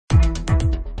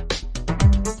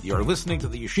You're listening to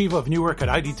the Yeshiva of Newark at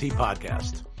IDT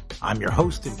podcast. I'm your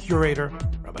host and curator,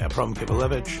 Rabbi Abram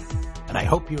Kibalevich, and I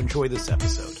hope you enjoy this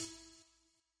episode.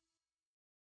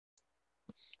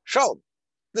 Shalom.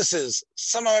 This is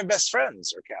some of my best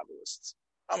friends are Kabbalists.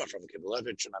 I'm Abram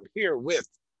Kibalevich, and I'm here with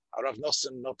Rav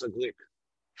Nosson Notaglik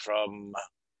from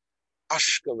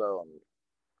Ashkelon,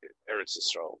 Eretz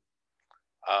Yisrael.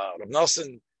 Rav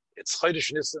Nosson, it's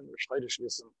Chodesh Nisan, Chodesh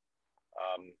Nisan,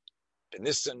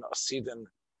 Benisan, Asidan,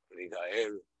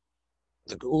 Rigael.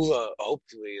 The Geula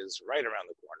hopefully is right around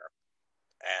the corner,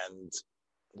 and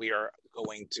we are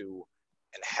going to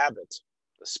inhabit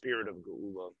the spirit of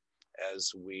Geula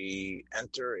as we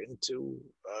enter into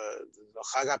the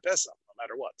Chag HaPesach, no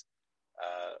matter what.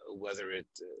 Whether it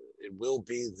will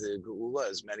be the Geula,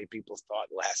 as many people thought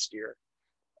last year,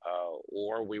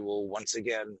 or we will once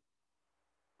again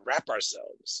wrap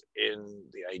ourselves in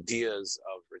the ideas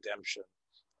of redemption,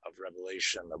 of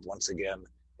revelation, of once again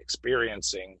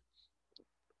experiencing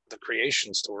the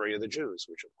creation story of the Jews,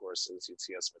 which of course is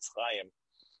Yetzias Mitzrayim.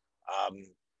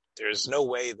 There's no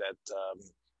way that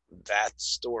that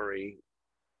story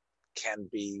can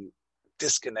be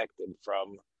disconnected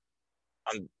from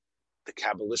the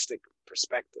Kabbalistic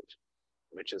perspective,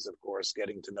 which is of course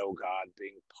getting to know God,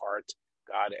 being part,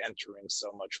 God entering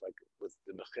so much like with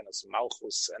the Bechinas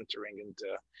Malchus entering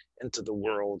into the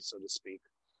world, so to speak,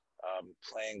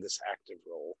 playing this active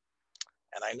role.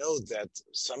 And I know that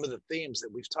some of the themes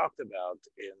that we've talked about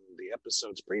in the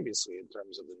episodes previously in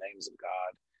terms of the names of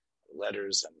God,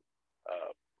 letters, and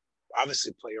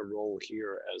obviously play a role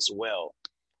here as well.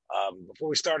 Before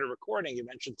we started recording, you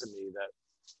mentioned to me that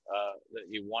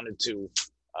you wanted to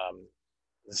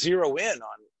zero in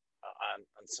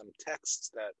on some texts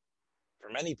that for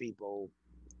many people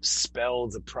spell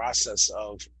the process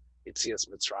of Yetzias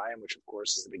Mitzrayim, which of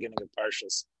course is the beginning of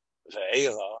Parshas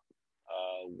Ve'era,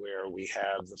 where we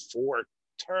have the four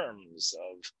terms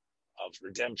of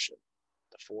redemption,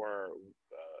 the four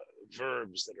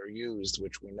verbs that are used,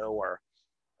 which we know are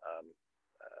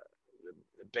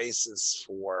the basis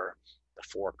for the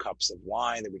 4 cups of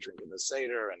wine that we drink in the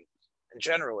Seder, and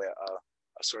generally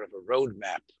a sort of a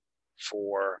roadmap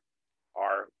for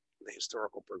the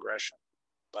historical progression.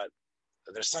 But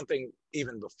there's something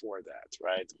even before that,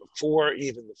 right? Before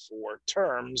even the 4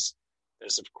 terms,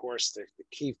 there's, of course, the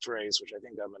key phrase, which I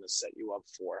think I'm going to set you up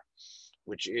for,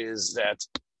 which is that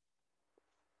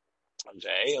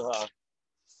Ve'era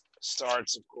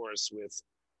starts, of course, with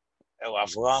El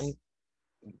Avram,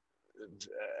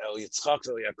 El Yitzchak,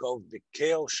 El Yaakov,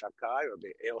 Be'kel Shakai, or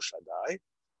Be'el Shaddai,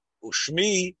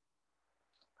 Ushmi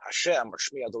Hashem, or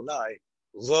Shmi Adonai,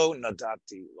 Lo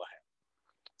Nadati Lahem.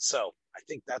 So I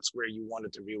think that's where you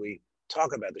wanted to really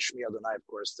talk about the Shmi Adonai, of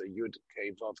course, the Yud Kei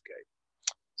Vav Kei.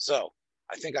 So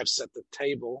I think I've set the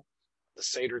table, the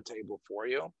Seder table for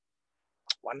you.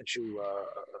 Why don't you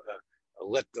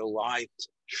let the light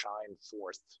shine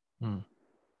forth?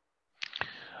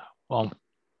 Well,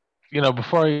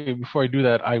 before I do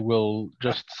that, I will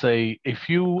just say a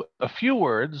few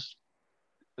words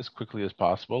as quickly as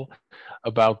possible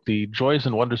about the joys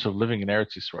and wonders of living in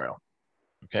Eretz Yisrael.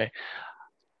 Okay,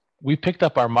 we picked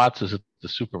up our matzahs at the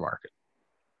supermarket.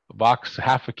 A box,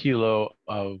 half a kilo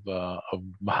of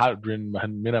Mahadrin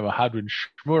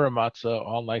Shmura matzah,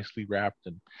 all nicely wrapped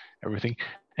and everything.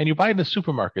 And you buy it in the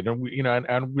supermarket, and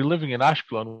we're living in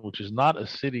Ashkelon, which is not a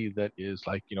city that is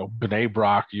like Bnei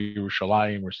Brak,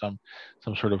 Yerushalayim, or some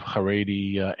sort of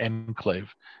Haredi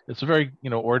enclave. It's a very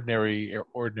ordinary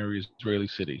Israeli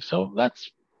city. So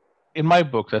that's, in my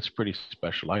book, that's pretty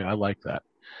special. I like that,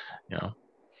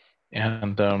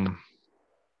 and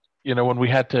when we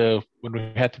had to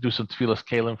do some tefillas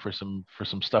kalim for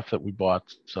some stuff that we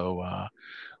bought, so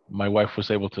my wife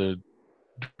was able to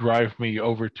drive me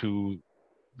over to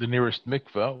the nearest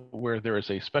mikveh, where there is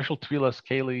a special tefillas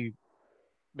keli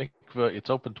mikveh. It's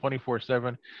open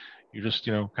 24/7. You just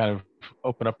kind of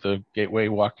open up the gateway,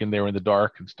 walk in there in the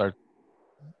dark, and start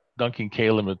dunking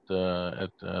kalim at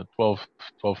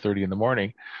 12:30 in the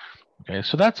morning. Okay,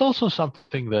 so that's also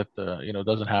something that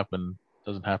doesn't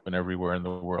happen everywhere in the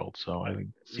world. So I think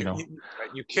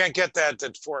you can't get that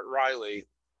at Fort Riley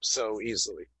so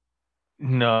easily.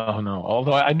 No.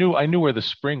 Although I knew where the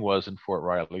spring was in Fort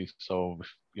Riley, so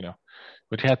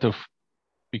but you had to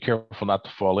be careful not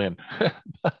to fall in.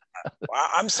 Well,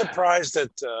 I'm surprised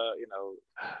that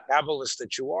Kabbalist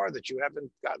that you are, that you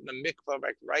haven't gotten a mikvah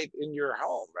right in your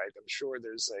home, right? I'm sure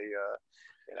there's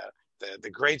the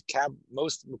great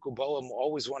most Mekubalim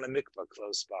always want a mikvah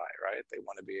close by, right? They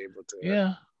want to be able to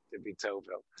be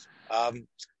Tovel.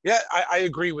 I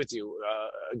agree with you.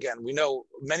 Again, we know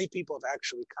many people have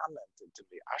actually commented to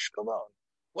me, Ashkelon,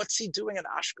 what's he doing in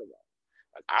Ashkelon?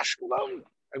 Ashkelon.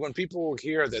 Like when people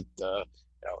hear that,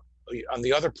 on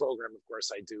the other program, of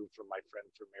course, I do from my friend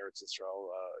from Eretz Yisrael,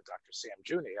 Dr. Sam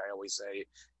Juni, I always say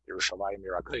Yerushalayim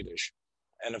Yer HaKodesh.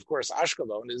 And of course,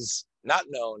 Ashkelon is not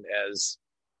known as,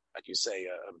 like you say,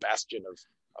 a bastion of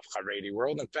Haredi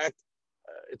world. In fact,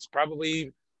 it's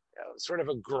probably sort of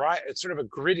a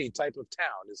gritty type of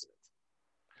town, isn't it?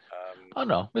 Oh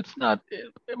no, it's not.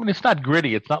 I mean, it's not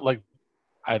gritty. It's not like,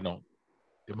 I don't know,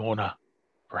 Dimona,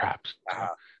 perhaps.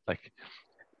 Like,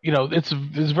 it's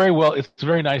very well. It's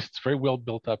very nice. It's very well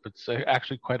built up. It's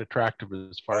actually quite attractive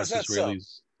as far as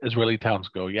Israeli towns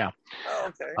go. Yeah. Oh,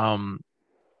 okay.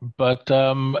 But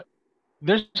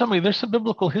there's some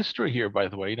biblical history here, by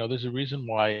the way. There's a reason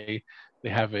why they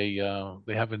have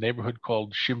a neighborhood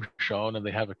called Shimshon, and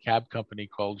they have a cab company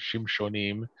called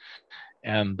Shimshonim,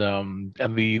 and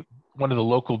one of the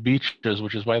local beaches,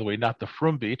 which is, by the way, not the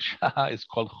Frum Beach, is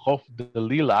called Chof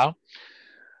Delila,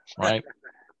 right?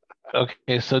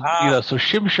 Okay, so so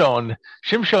Shimshon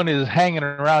is hanging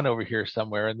around over here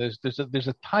somewhere, and there's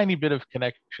a tiny bit of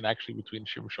connection actually between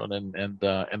Shimshon and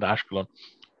Ashkelon,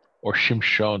 or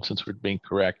Shimshon, since we're being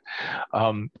correct.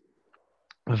 When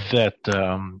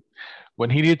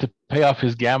he needed to pay off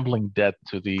his gambling debt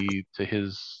to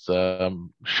his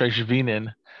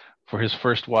Sheshvinin for his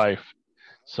first wife,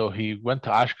 so he went to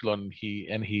Ashkelon. He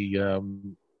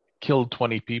killed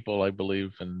 20 people, I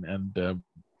believe, and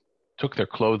took their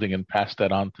clothing and passed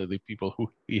that on to the people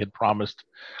who he had promised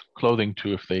clothing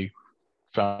to if they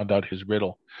found out his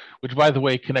riddle, which, by the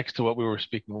way, connects to what we were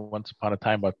speaking once upon a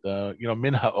time about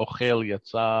minha ochel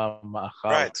yatsa ma'achal.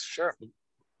 Right, sure.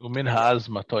 Minha az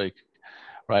matoik,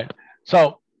 right?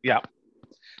 So, yeah.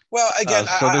 Well, again,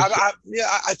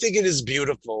 I think it is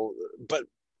beautiful, but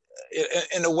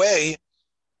in a way,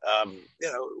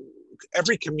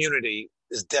 every community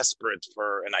is desperate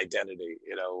for an identity,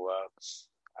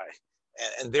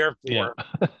 and therefore,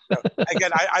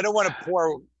 again, I don't want to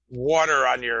pour water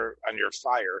on your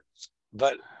fire,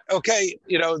 but okay,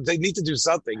 they need to do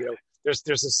something. There's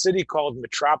a city called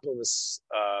Metropolis,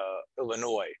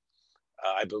 Illinois,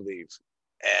 I believe,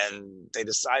 and they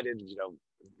decided,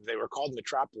 they were called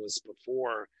Metropolis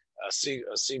before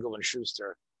Siegel and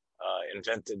Schuster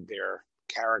invented their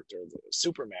character,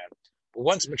 Superman. But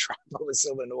once Metropolis,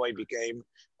 Illinois became,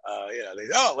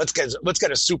 let's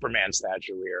get a Superman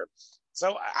statue here.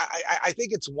 So I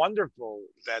think it's wonderful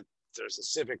that there's a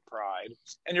civic pride,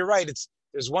 and you're right.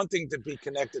 There's one thing to be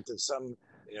connected to some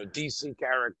DC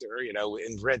character, in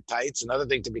red tights. Another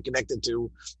thing to be connected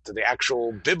to the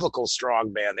actual biblical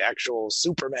strongman, the actual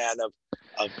Superman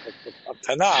of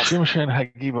Tanakh. Shimshon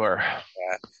HaGibor.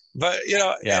 But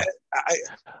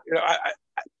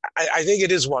I think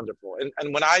it is wonderful,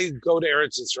 and when I go to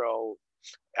Eretz Yisrael,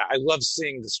 I love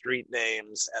seeing the street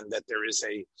names, and that there is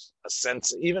a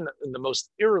sense, even in the most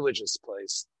irreligious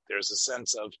place, there's a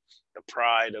sense of the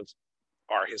pride of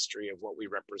our history, of what we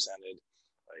represented,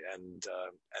 and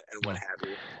what have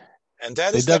you. And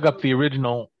that they dug up the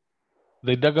original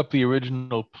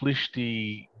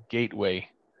Plishti gateway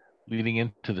leading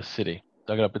into the city.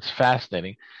 Dug it up. It's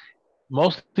fascinating,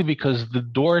 mostly because the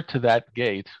door to that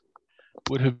gate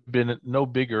would have been no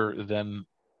bigger than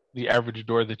the average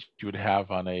door that you would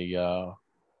have on a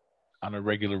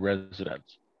regular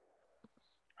residence.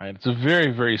 Right? It's a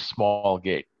very, very small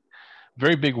gate.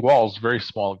 Very big walls, very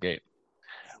small gate,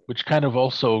 which kind of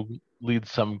also leads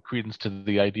some credence to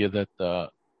the idea that the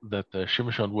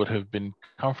Shimshon would have been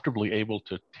comfortably able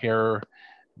to tear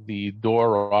the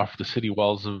door off the city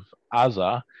walls of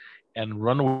Aza and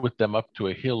run with them up to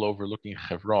a hill overlooking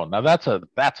Hebron. Now that's a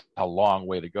long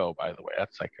way to go, by the way.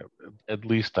 That's like at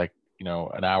least an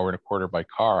hour and a quarter by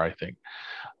car, I think.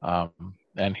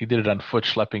 And he did it on foot,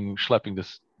 schlepping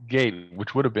this gate,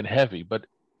 which would have been heavy, but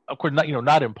of course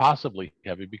not impossibly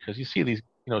heavy, because you see these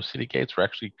city gates are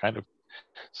actually kind of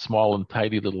small and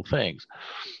tidy little things.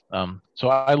 So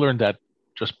I learned that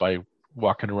just by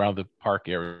walking around the park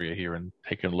area here and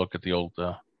taking a look at the old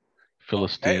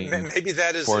Philistine. Maybe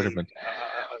that is a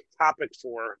topic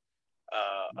for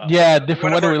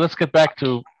different. Whatever. Let's get back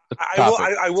to the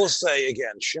topic. I will say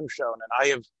again, Shimshon, and I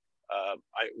have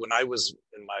when I was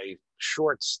in my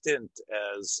short stint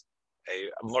as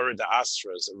a Morid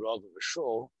Asra, as a Rav of a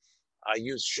shul, I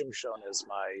used Shimshon as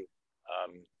my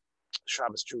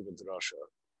Shabbos Tshuva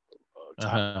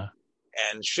Drasha.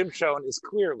 And Shimshon is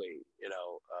clearly,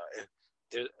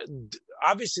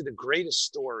 obviously the greatest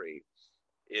story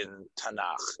in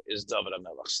Tanakh is David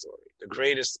HaMelech's story, the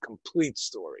greatest complete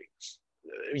story.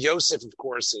 Yosef, of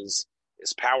course, is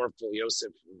powerful,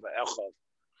 Yosef V'Echav,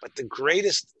 but the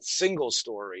greatest single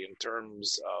story in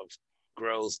terms of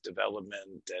growth,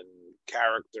 development, and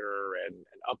character, and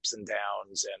ups and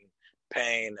downs, and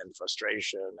pain and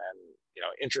frustration, and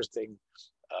interesting,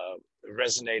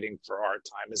 resonating for our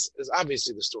time is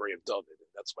obviously the story of David, and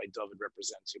that's why David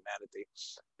represents humanity.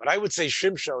 But I would say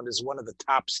Shimshon is one of the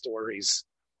top stories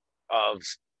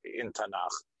in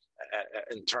Tanakh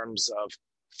in terms of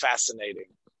fascinating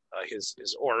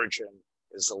his origin,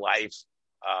 his life,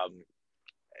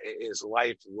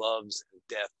 loves and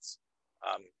deaths.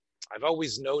 I've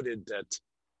always noted that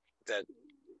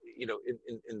in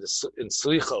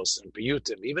Slichos and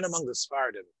Piyutim, even among the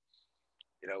Sephardim,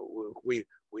 we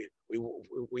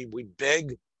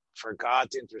beg for God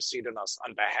to intercede on us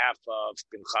on behalf of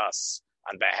Pinchas,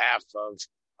 on behalf of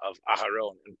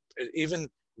Aharon, and even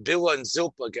Bilah and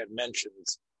Zilpah get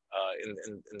mentioned in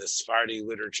the Sephardi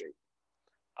liturgy,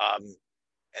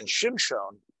 and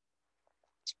Shimshon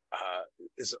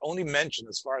is only mentioned,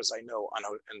 as far as I know,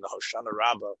 in the Hoshana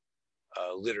Rabbah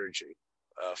liturgy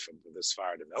from the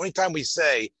Sephardim. The only time we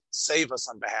say "save us"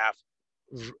 on behalf,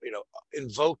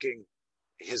 invoking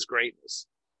his greatness,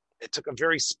 it took a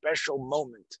very special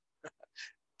moment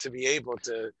to be able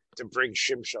to bring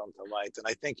Shimshon to light, and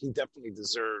I think he definitely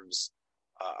deserves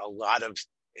a lot of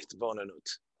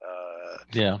itbonanut,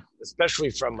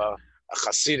 especially from a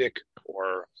Hasidic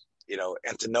or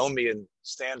antinomian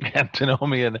standpoint.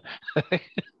 Antinomian.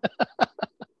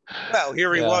 Well,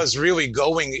 here he was really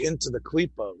going into the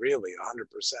klipa, really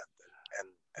 100%,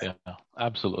 and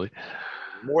absolutely,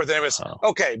 more than it was.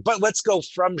 Okay, but let's go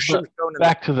from Shimshon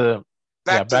back to the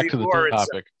topic. Itself.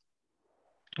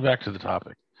 Back to the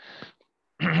topic.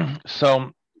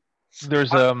 So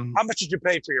there's how much did you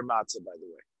pay for your matzah, by the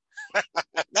way?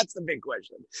 That's the big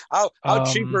question. How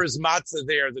cheaper is matzah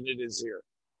there than it is here?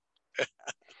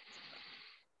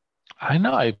 I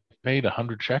know I paid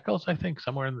 100 shekels, I think,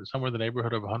 somewhere in the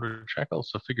neighborhood of 100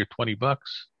 shekels. So figure $20.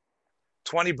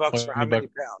 $20 for how many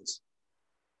pounds?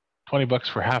 $20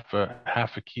 for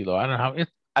half a kilo. I don't know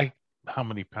how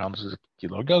many pounds is a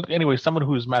kilo. Anyway, someone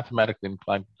who is mathematically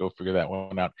inclined to go figure that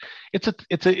one out. It's a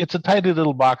tidy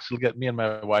little box. It'll get me and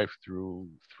my wife through.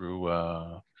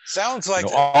 Sounds like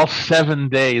all 7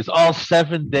 days. All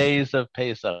 7 days of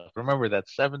Pesach. Remember that,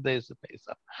 7 days of Pesach.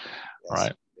 Yes. All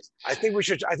right. I think we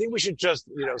should just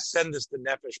send this to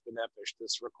Nefesh B'Nefesh,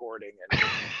 this recording, and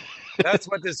that's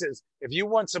what this is. If you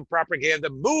want some propaganda,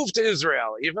 move to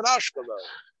Israel, even Ashkelon.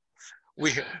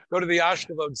 We go to the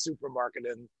Ashkelon supermarket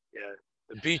and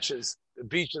the beaches. The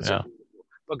beaches are beautiful.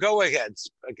 But go ahead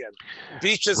again.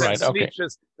 Beaches and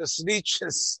sneeches. Okay. The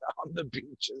sneeches on the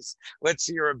beaches. Let's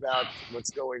hear about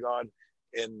what's going on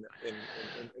in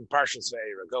Parshas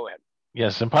Vayera. Go ahead.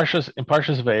 Yes, in Parshas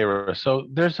Vayera. So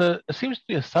there seems to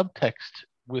be a subtext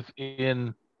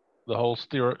within the whole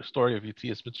story of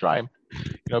Yetzias Mitzrayim,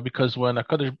 because when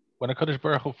HaKadosh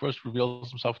Baruch Hu first reveals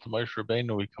himself to Moshe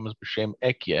Rabbeinu, he comes b'Shem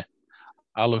Ekye,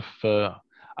 Aleph,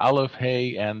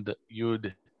 Hey, and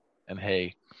Yud and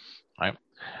Hey, right?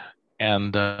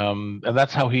 And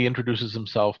that's how he introduces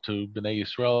himself to Bnei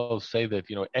Yisrael. Say that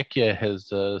Ekye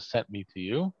has sent me to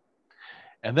you,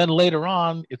 and then later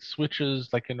on it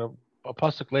switches, like in a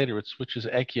pasuk later, it switches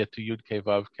Ekye to Yud Kei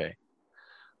Vav Kei.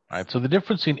 Right. So the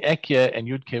difference in Ekye and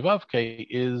Yud Kei Vav Kei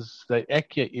is that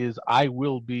Ekye is I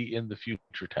will be in the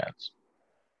future tense.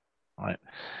 Right.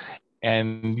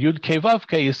 And Yud Kei Vav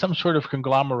Kei is some sort of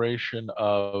conglomeration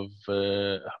of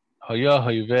Haya,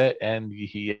 Hayveh, and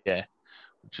Yihiyeh,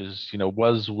 which is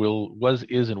was,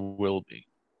 is, and will be.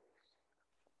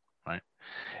 Right.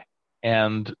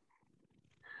 And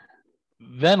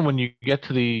then when you get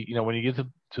to the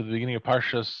to the beginning of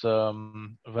Parshas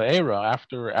Vayera,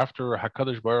 after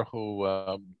Hakadosh Baruch Hu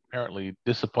apparently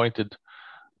disappointed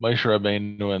Moshe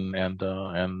Rabbeinu and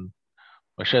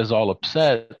Moshe is all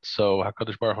upset, so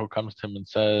Hakadosh Baruch Hu comes to him and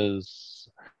says,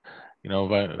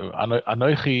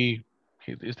 Anoichi.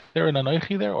 Is there an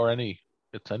Anoichi there or any?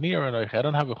 It's Ani or Anoichi. I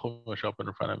don't have a chumash open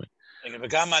in front of me.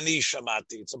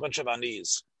 It's a bunch of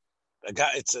Anis.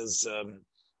 It says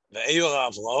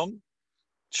Ve'eira Avrom.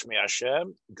 Okay,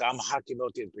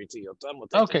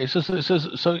 so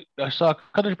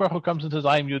Kadosh Baruch Hu comes and says,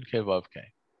 "I am Yud Kei Vav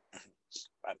Kei."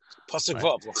 Pasuk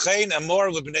Vav. L'chein amor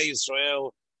lebnei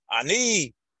Yisrael,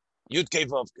 ani Yud Kei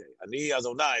Vav Kei, ani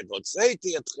Adonai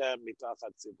v'hotzeiti etchem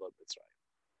mitachat tzivot Mitzrayim.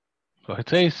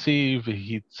 V'hotzeisi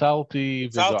v'hitzalti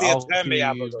etchem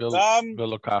me'avodotam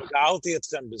v'ga'alti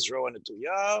etchem b'zroa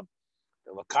netuya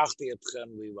v'lakachti etchem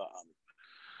li la'am.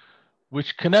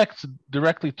 Which connects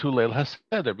directly to Leil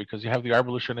HaSeder, because you have the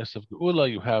abolitionists of Geula,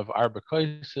 you have Arba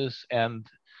Koisis, and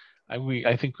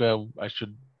I think I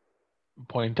should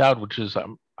point out, which is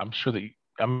I'm sure that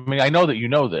I know that you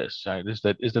know this, is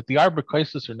that the Arba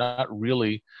Koisis are not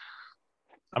really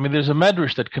I mean, there's a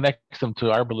medrash that connects them to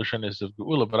Arba Lashonos of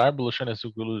Geula, but Arba Lashonos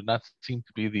of Geula does not seem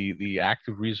to be the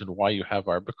active reason why you have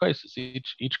Arba Kaisis.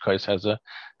 Each kais has a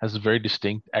very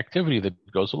distinct activity that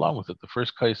goes along with it. The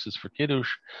first kais is for Kiddush,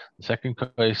 the second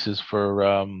kais is for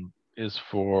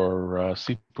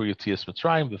Sipur Yetzias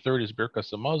Mitzrayim, the third is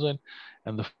Birkas Hamazon,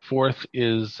 and the fourth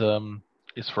is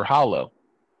for Hallel.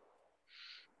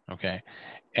 Okay.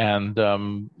 And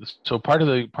so part of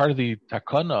the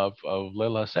takana of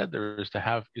Leila Seder is to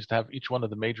have each one of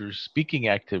the major speaking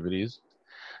activities,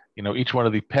 each one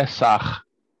of the Pesach,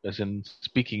 as in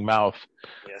speaking mouth,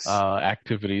 Yes.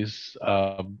 Activities,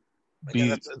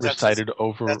 be recited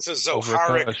over that's a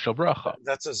Zoharic bracha.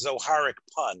 That's a Zoharic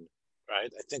pun,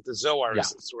 right? I think the Zohar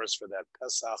is the source for that.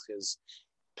 Pesach is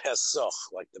Pesach,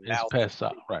 like the mouth.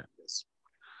 Pesach, right? Yes.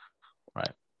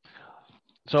 Right.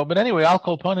 So, but anyway, I'll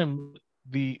call upon him.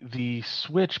 The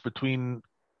switch between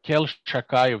Kel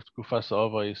Shakai of Tkufas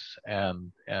Avos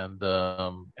and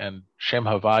Shem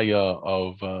Havaya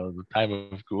of the time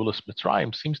of Geulas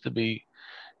Mitzrayim seems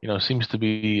to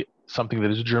be something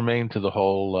that is germane to the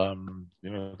whole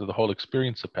to the whole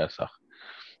experience of Pesach,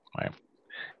 right?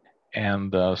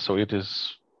 And so it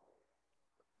is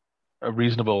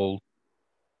reasonable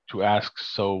to ask,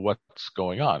 so what's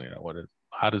going on?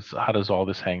 How does all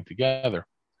this hang together?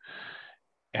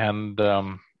 And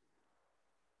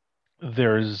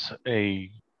there's a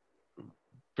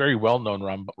very well-known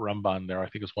Ramban there. I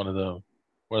think it's one of the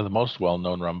most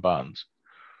well-known Rambans,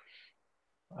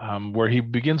 where he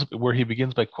begins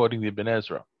by quoting the Ibn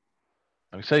Ezra.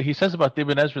 He says about the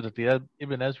Ibn Ezra that the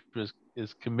Ibn Ezra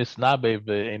is kemisnabe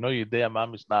ve'eno yidei ma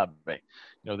misnabe.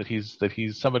 That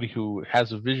he's somebody who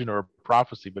has a vision or a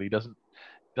prophecy, but he doesn't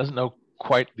know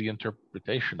quite the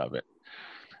interpretation of it.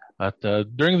 But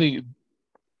during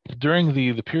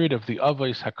the period of the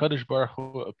Avos, HaKadosh Baruch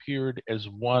Hu appeared as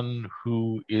one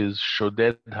who is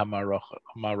Shoded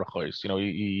HaMarachos.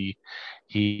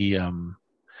 He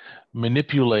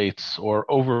manipulates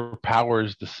or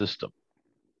overpowers the system,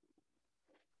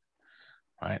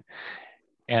 right?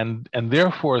 And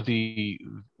therefore,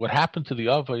 what happened to the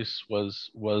Avos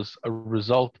was a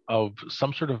result of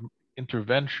some sort of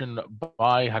intervention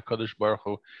by HaKadosh Baruch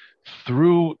Hu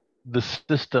through the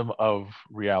system of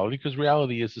reality, because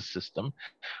reality is a system,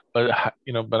 but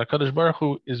HaKadosh Baruch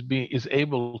Hu is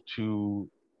able to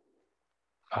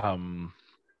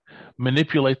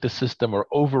manipulate the system or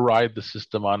override the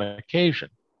system on occasion,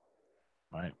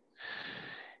 right?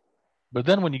 But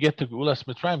then when you get to Geulas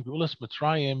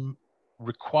Mitzrayim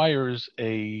requires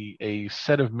a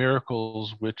set of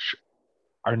miracles which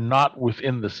are not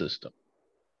within the system.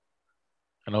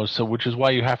 So which is why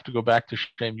you have to go back to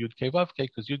Shem Yud Kei Vav Kei,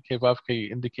 because Yud Kei Vav Kei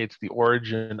indicates the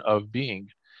origin of being,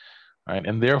 right?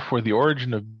 And therefore, the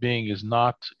origin of being is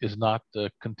not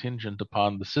contingent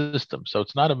upon the system. So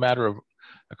it's not a matter of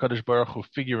HaKadosh Baruch Hu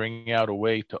figuring out a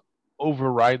way to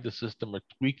override the system or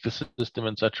tweak the system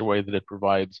in such a way that it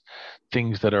provides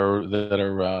things that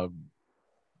are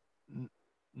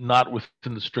not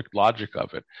within the strict logic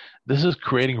of it. This is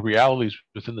creating realities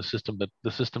within the system that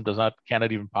the system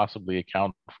cannot even possibly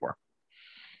account for,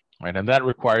 right? And that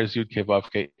requires Yud Kei Vav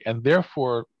Kei. And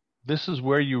therefore, this is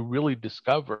where you really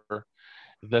discover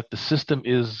that the system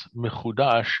is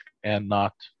mechudash and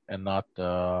not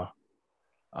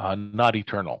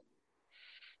eternal.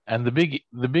 And the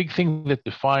big thing that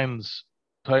defines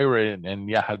Torah and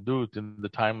Yahadut in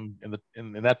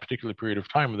that particular period of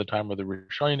time, in the time of the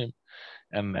Rishonim,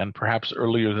 and perhaps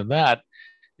earlier than that,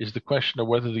 is the question of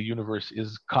whether the universe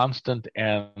is constant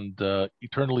and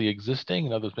eternally existing.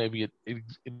 In other words, maybe it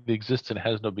exists and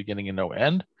has no beginning and no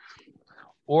end,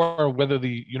 or whether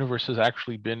the universe has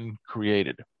actually been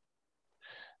created.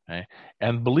 Okay?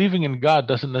 And believing in God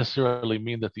doesn't necessarily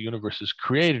mean that the universe is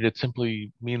created. It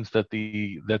simply means that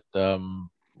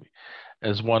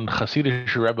as one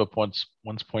Hasidic Rebbe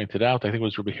once pointed out, I think it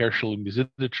was Rabbi Herschel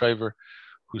Miziditschreiber,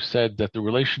 who said that the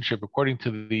relationship, according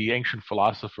to the ancient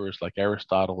philosophers like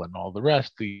Aristotle and all the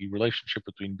rest, the relationship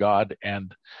between God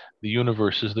and the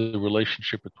universe is the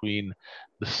relationship between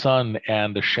the sun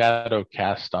and a shadow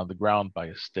cast on the ground by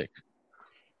a stick.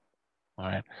 All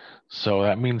right. So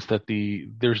that means that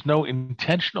there's no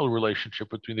intentional relationship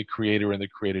between the creator and the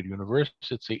created universe.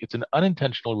 It's an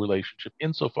unintentional relationship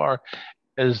insofar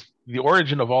as the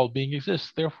origin of all being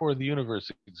exists. Therefore, the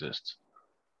universe exists.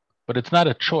 But it's not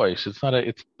a choice. It's not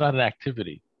an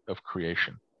activity of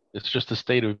creation. It's just a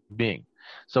state of being.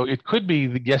 So it could be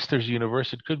yes, there's a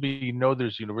universe. It could be no,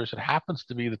 there's a universe. It happens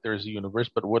to be that there's a universe,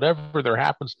 but whatever there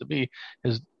happens to be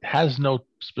has no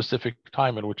specific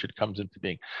time in which it comes into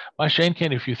being.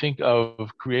 Masha'enken, if you think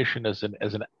of creation as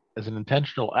an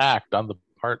intentional act on the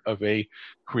part of a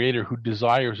creator who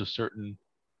desires a certain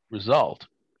result.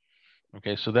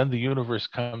 Okay, so then the universe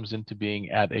comes into being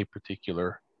at a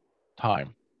particular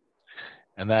time.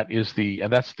 And that's the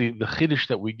chiddush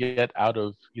that we get out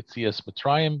of Yetzias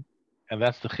Mitzrayim, and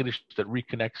that's the chiddush that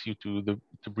reconnects you to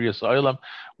Brias Olam,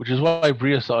 which is why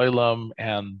Brias Olam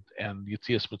and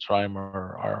Yetzias Mitzrayim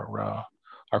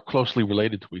are closely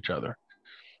related to each other.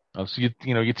 So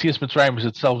Yetzias Mitzrayim is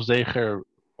itself Zecher,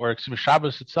 or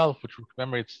Shabbos itself, which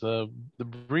commemorates the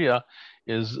Bria,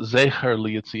 is Zecher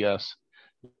LiYetzias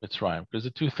Mitzrayim, because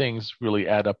the two things really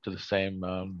add up to the same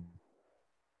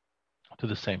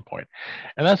point.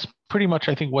 And that's pretty much,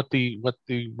 I think, what the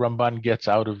Ramban gets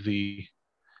out of the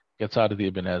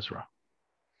Ibn Ezra.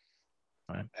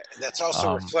 Right? That's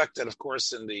also reflected, of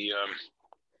course, in the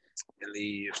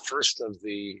first of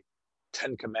the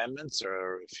 10 Commandments,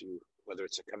 or whether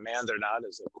it's a command or not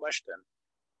is a question.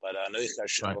 But Anoich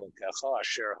Hashem Elokecha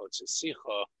Asher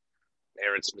Hotzesicha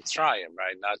Eretz Mitzrayim,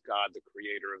 right? Not God, the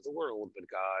creator of the world, but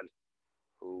God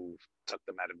who took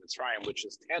them out of Mitzrayim, which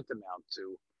is tantamount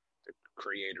to the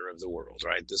creator of the world,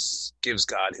 right? This gives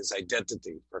God his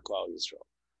identity for Klal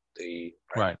Yisrael,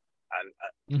 right?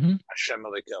 And Hashem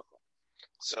Elokecha.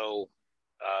 So,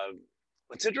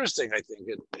 what's interesting, I think,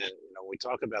 we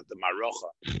talk about the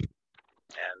Marocha,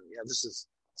 and this is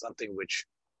something which,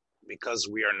 because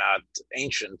we are not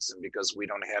ancients and because we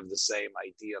don't have the same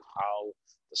idea of how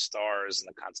the stars and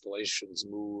the constellations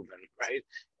move, and right,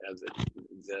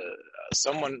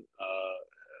 someone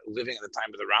living at the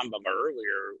time of the Rambam or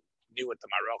earlier knew what the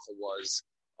Marocha was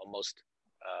almost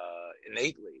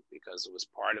innately, because it was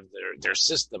part of their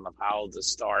system of how the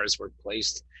stars were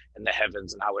placed in the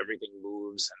heavens and how everything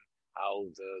moves and how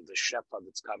the shefa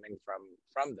that's coming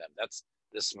from them. That's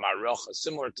this Marocha,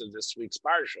 similar to this week's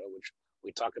Parsha, which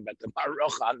we talk about the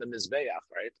Marocha on the Mizbeach,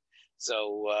 right?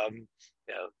 So,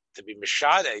 to be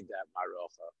Mishadeh, that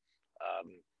Marocha,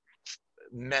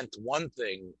 meant one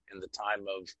thing in the time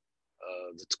of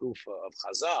the Tkufa of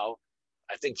Chazal.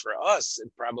 I think for us,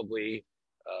 it probably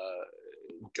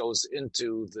goes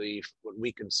into what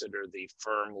we consider the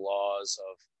firm laws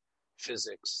of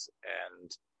physics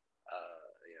and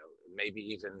maybe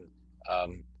even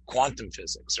quantum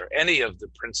physics, or any of the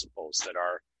principles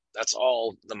that's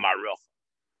all the Maroch,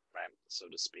 right, so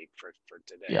to speak, for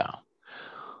today. Yeah.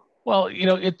 Well,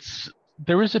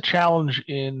 there is a challenge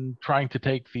in trying to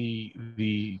take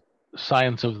the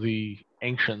science of the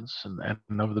ancients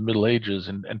and of the Middle Ages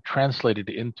and translate it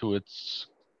into its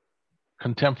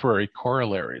contemporary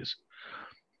corollaries.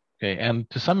 Okay, and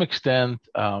to some extent,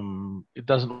 it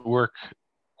doesn't work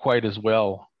quite as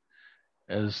well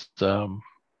as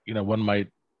one might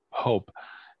hope.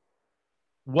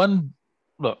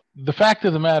 The fact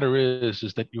of the matter is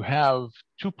that you have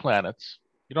two planets.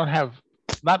 You don't have,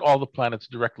 not all the planets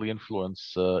directly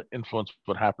influence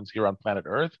what happens here on planet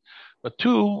Earth, but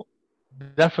two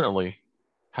definitely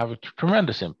have a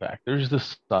tremendous impact. There's the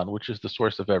sun, which is the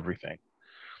source of everything.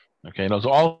 Okay, and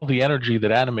all the energy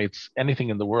that animates anything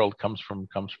in the world comes from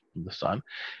the sun,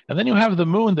 and then you have the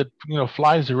moon that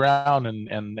flies around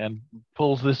and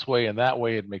pulls this way and that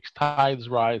way. It makes tides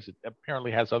rise. It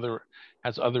apparently has other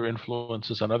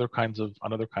influences on other kinds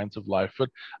of life.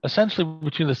 But essentially,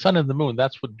 between the sun and the moon,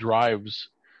 that's what drives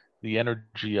the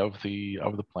energy of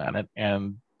the planet.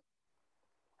 And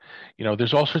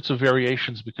there's all sorts of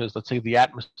variations, because let's say the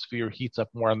atmosphere heats up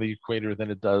more on the equator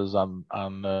than it does at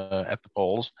the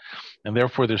poles, and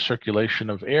therefore there's circulation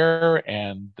of air,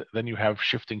 and then you have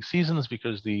shifting seasons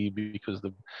because the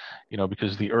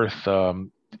Earth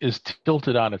is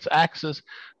tilted on its axis.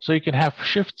 So you can have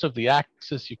shifts of the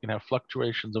axis, you can have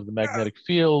fluctuations of the magnetic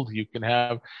field, you can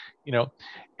have,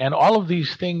 and all of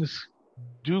these things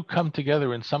do come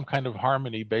together in some kind of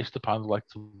harmony based upon the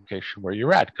location where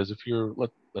you're at. Because if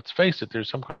let's face it,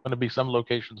 there's going to be some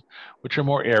locations which are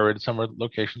more arid, some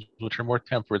locations which are more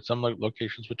temperate, some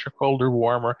locations which are colder,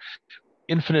 warmer,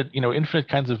 infinite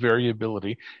kinds of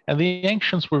variability. And the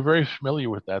ancients were very familiar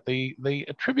with that. They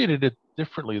attributed it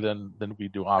differently than we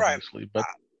do, obviously. Right. But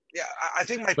I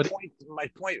think my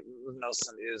point,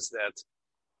 Nelson, is that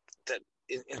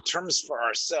in terms for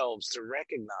ourselves to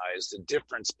recognize the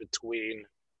difference between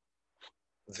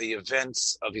the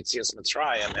events of Yetzias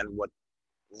Mitzrayim and what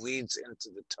leads into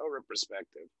the Torah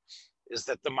perspective, is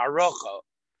that the Marocha,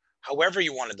 however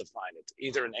you want to define it,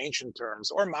 either in ancient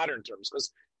terms or modern terms,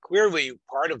 because clearly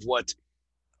part of what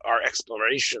our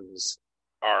explorations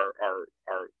are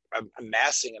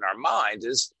amassing in our mind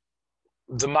is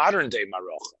the modern day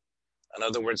Marocha. In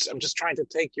other words, I'm just trying to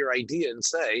take your idea and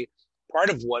say part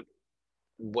of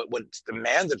what's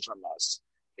demanded from us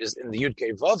is in the Yud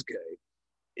Kei Vav Kei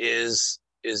is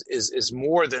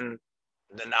more than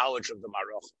the knowledge of the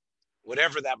Marocha,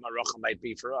 whatever that Marocha might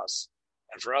be for us.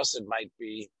 And for us, it might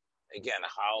be, again,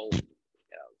 how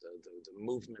the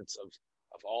movements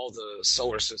of all the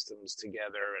solar systems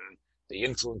together and the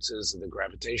influences of the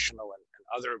gravitational and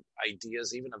other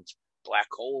ideas, even of black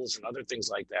holes and other things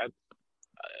like that.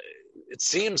 It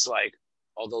seems like,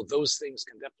 although those things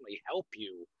can definitely help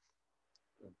you,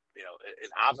 in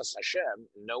Avas Hashem,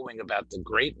 knowing about the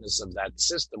greatness of that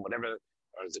system, whatever,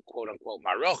 or the quote unquote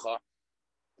Marocha,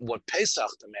 what Pesach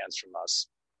demands from us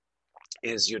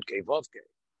is Yud Kei Vav Kei,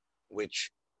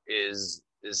 which is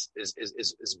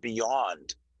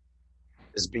beyond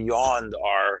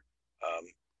our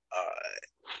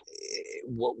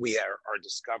what we are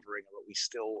discovering and what we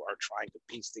still are trying to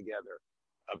piece together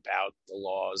about the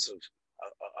laws of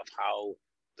how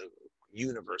the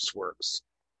universe works.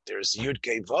 There's Yud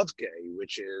Kei Vav Kei,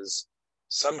 which is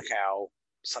somehow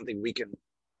something we can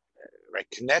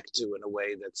connect to in a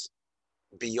way that's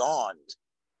beyond.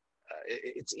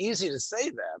 It's easy to say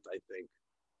that, I think,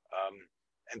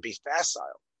 and be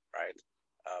facile, right?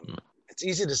 It's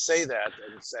easy to say that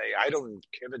and say, I don't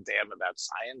give a damn about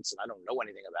science and I don't know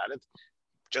anything about it.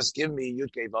 Just give me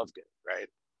Yud Kei Vav Kei, right?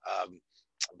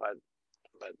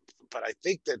 But I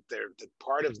think that that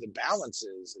part of the balance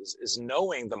is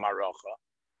knowing the Marocha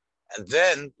and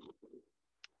then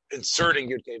inserting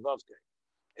Yud Kei Vav Kei.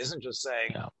 Isn't just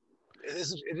saying,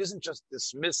 it isn't just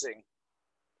dismissing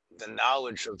the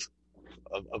knowledge of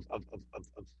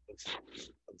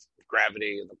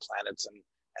gravity and the planets and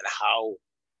how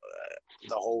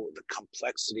the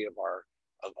complexity of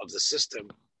the system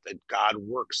that God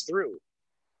works through.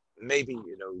 Maybe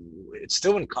it's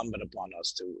still incumbent upon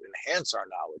us to enhance our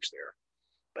knowledge there,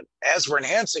 but as we're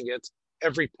enhancing it,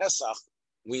 every Pesach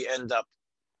we end up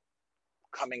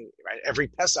coming right. Every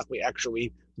Pesach we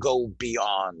actually go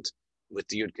beyond with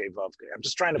the Yud Kei Vav Kei. I'm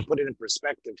just trying to put it in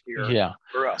perspective here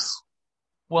for us.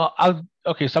 Well, so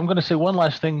I'm going to say one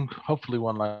last thing. Hopefully,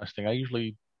 one last thing. I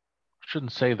usually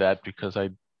shouldn't say that because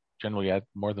I generally add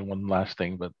more than one last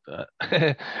thing. But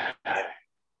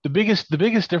the biggest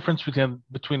difference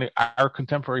between our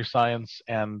contemporary science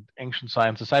and ancient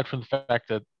science, aside from the fact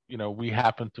that we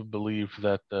happen to believe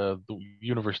that the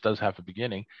universe does have a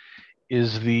beginning,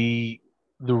 is the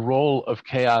role of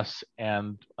chaos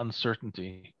and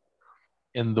uncertainty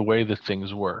in the way that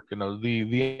things work.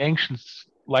 The ancients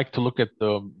like to look at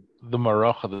the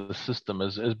Marocha, the system,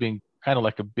 as being kind of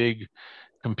like a big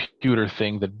computer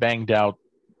thing that banged out,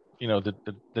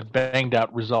 that banged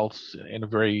out results in a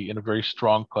very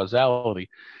strong causality,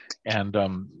 and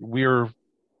we're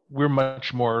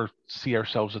much more see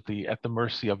ourselves at the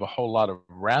mercy of a whole lot of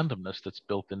randomness that's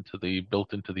built into the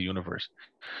universe.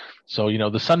 So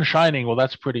the sun shining, well,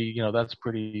 that's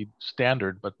pretty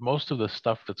standard, but most of the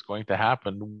stuff that's going to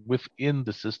happen within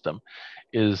the system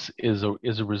is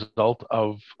a result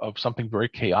of something very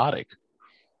chaotic.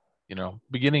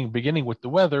 Beginning with the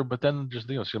weather, but then just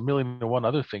a million and one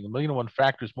other thing, a million and one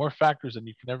factors, more factors than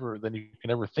you can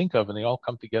ever think of, and they all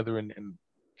come together in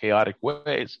chaotic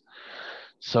ways.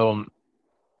 So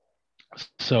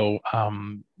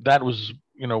that was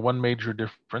one major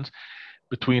difference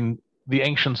between the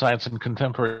ancient science and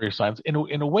contemporary science.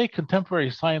 In a way,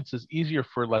 contemporary science is easier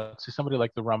for, let's say, somebody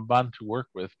like the Ramban to work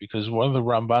with, because one of the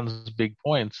Ramban's big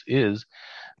points is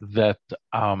that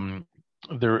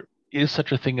there is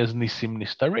such a thing as nisim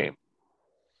nistarim,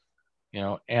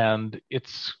 and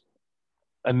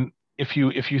if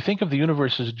you think of the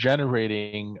universe as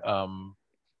generating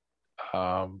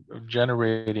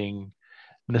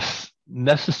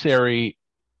necessary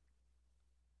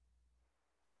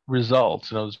results,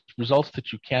 those results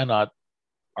that you cannot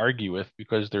argue with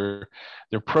because they're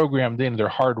programmed in, they're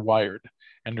hardwired,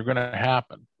 and they're going to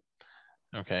happen.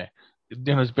 Okay,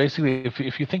 it's basically,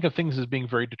 if you think of things as being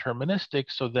very deterministic,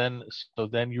 so then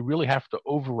you really have to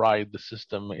override the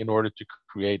system in order to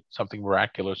create something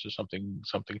miraculous or something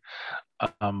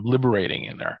liberating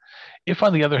in there. If,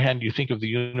 on the other hand, you think of the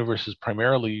universe as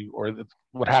primarily, or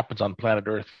what happens on planet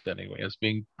Earth anyway, as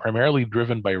being primarily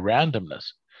driven by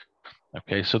randomness,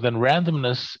 okay, so then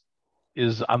randomness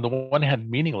is, on the one hand,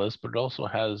 meaningless, but it also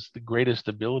has the greatest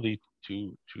ability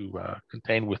to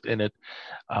contain within it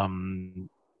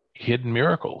hidden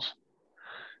miracles,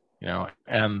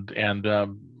 and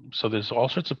so there's all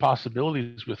sorts of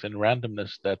possibilities within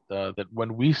randomness that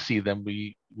when we see them,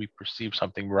 we perceive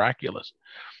something miraculous,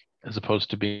 as opposed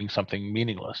to being something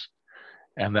meaningless,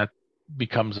 and that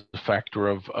becomes a factor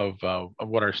of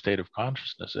what our state of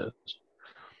consciousness is.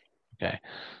 Okay,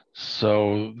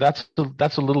 so that's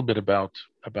a little bit about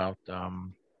how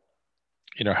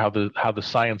the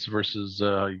science versus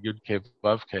Yud Kei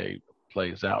Vav Kei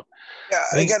plays out. Yeah,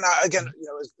 I think, again,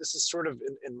 this is sort of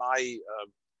in my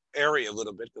area a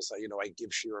little bit because I give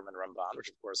Shiurim and Ramban, which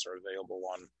of course are available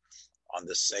on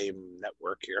the same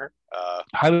network here.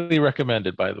 Highly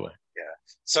recommended, by the way. Yeah.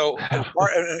 So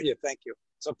thank you.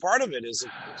 So part of it is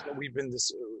what we've been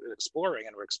exploring,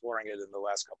 and we're exploring it in the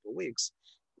last couple of weeks,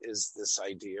 is this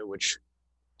idea which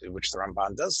the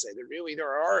Ramban does say that really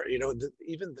there are,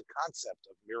 even the concept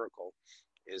of miracle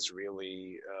is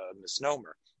really a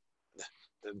misnomer.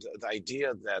 The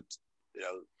idea that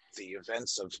the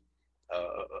events of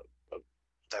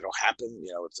that'll happen,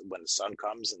 it's when the sun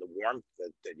comes and the warmth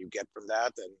that you get from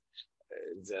that,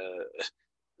 and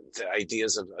the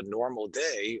ideas of a normal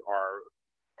day are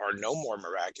no more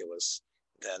miraculous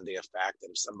than the fact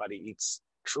that if somebody eats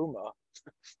truma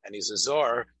and he's a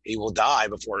zor, he will die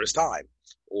before his time,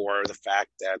 or the fact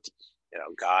that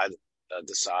God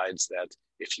decides that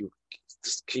if you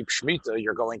keep Shemitah,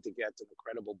 you're going to get an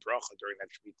incredible bracha during that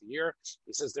Shemitah year.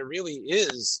 He says there really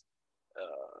is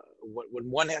when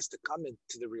one has to come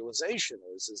into the realization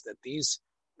is that these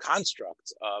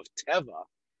constructs of teva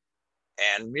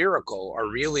and miracle are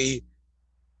really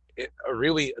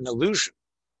an illusion.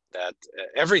 That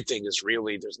everything is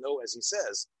really, there's no, as he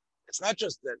says, it's not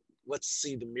just that let's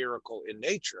see the miracle in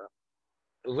nature,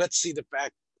 let's see the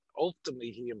fact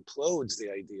ultimately he implodes the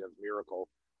idea of miracle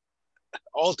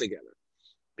altogether,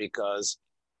 because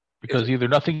either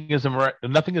nothing is a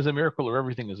miracle or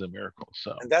everything is a miracle.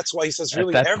 So, and that's why he says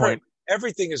really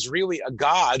everything is really a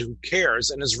God who cares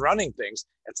and is running things.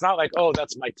 It's not like, oh,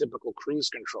 that's my typical cruise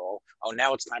control. Oh,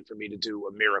 now it's time for me to do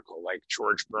a miracle, like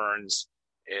George Burns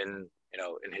in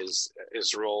his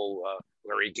Israel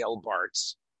Larry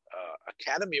Gelbart's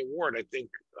Academy Award, I think,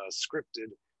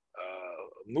 scripted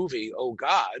movie, Oh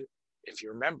God. If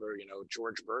you remember,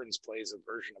 George Burns plays a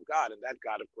version of God, and that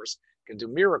God, of course, can do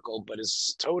miracle, but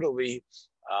is totally,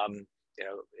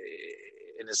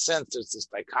 in a sense, there's this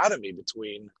dichotomy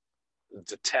between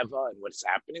the teva and what's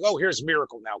happening. Oh, here's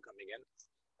miracle now coming in,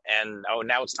 and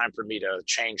now it's time for me to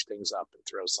change things up and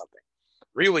throw something.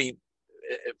 Really,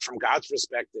 from God's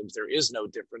perspective, there is no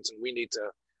difference, and we need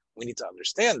to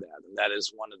understand that, and that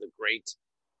is one of the great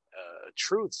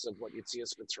truths of what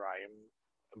Yetzias Mitzrayim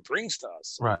brings to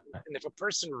us. Right. And if a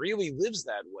person really lives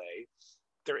that way,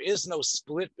 there is no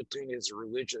split between his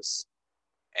religious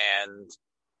and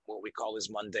what we call his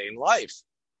mundane life.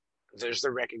 There's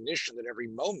the recognition that every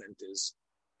moment is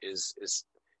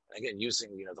again,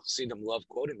 using the Chassidim love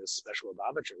quoting this, special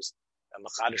Lubavitchers,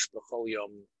 Machadish b'chol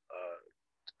yom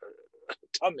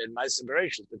tamid ma'aseh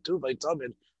bereshis, b'tuvay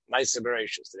tamid ma'aseh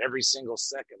bereshis. That every single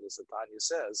second, as the Tanya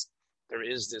says, there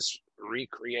is this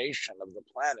recreation of the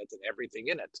planet and everything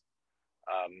in it,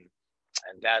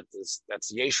 and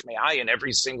that's yesh me'ayin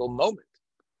every single moment.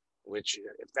 Which,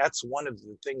 if that's one of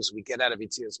the things we get out of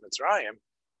Yetzias Mitzrayim,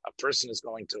 a person is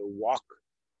going to walk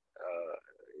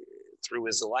through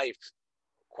his life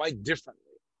quite differently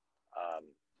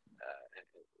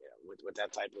with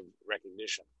that type of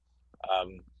recognition.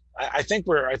 I think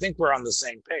we're on the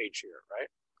same page here, right?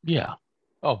 Yeah.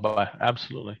 Oh, but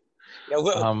absolutely. Yeah.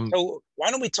 So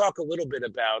why don't we talk a little bit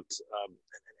about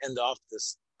end off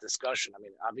this discussion? I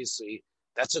mean, obviously,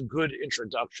 that's a good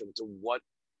introduction to what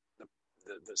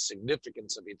the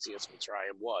significance of Yetzias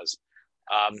Mitzrayim was.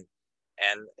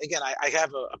 And again, I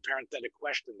have a parenthetic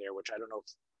question there, which I don't know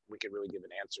if we can really give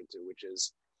an answer to, which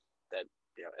is that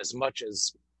as much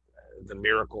as the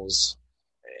miracles,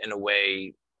 in a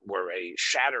way, were a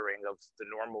shattering of the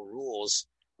normal rules,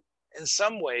 in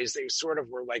some ways they sort of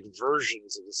were like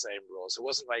versions of the same rules. It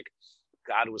wasn't like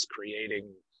God was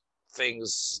creating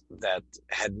things that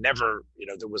had never,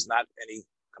 there was not any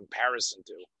comparison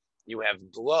to. You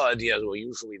have blood, well,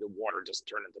 usually the water doesn't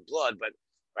turn into blood, but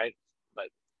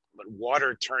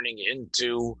water turning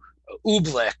into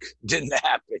oobleck didn't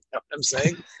happen. You know what I'm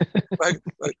saying?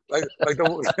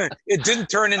 It didn't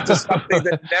turn into something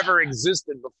that never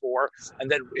existed before, and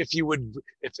that if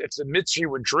the Mitzri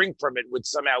would drink from it, would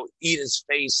somehow eat his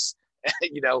face,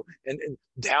 and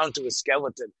down to a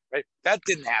skeleton. Right? That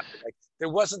didn't happen. Like there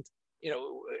wasn't.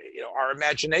 Our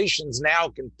imaginations now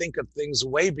can think of things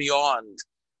way beyond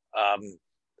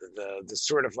the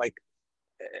sort of like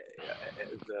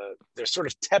they're sort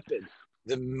of tepid,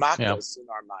 the makas in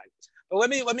our mind. But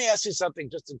let me ask you something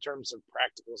just in terms of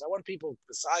practicals. I want people,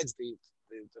 besides the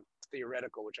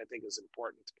theoretical, which I think is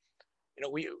important.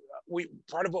 We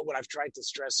part of what I've tried to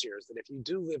stress here is that if you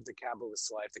do live the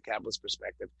Kabbalist life, the Kabbalist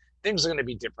perspective, things are going to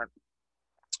be different.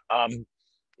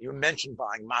 You mentioned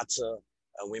buying matzah.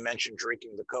 We mentioned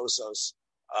drinking the kosos.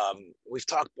 We've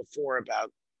talked before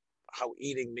about how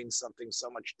eating means something so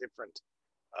much different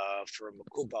for a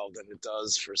makubal than it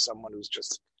does for someone who's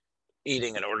just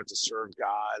eating in order to serve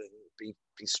God and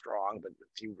be strong, but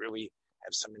if you really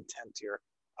have some intent here,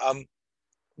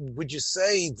 would you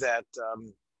say that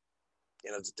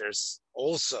that there's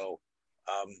also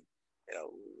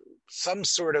some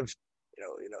sort of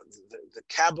the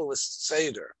Kabbalist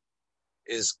Seder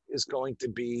is going to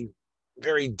be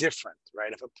very different,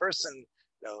 right? If a person,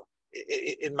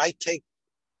 it might take,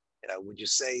 would you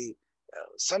say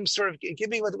some sort of, give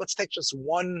me, let's take just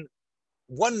one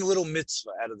little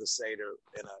mitzvah out of the Seder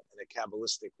in a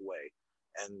Kabbalistic way,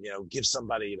 and give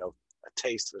somebody a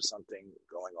taste for something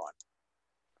going on.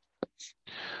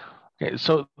 Okay,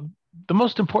 so the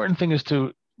most important thing is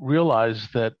to realize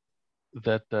that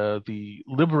the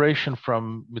liberation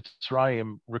from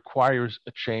Mitzrayim requires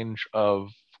a change of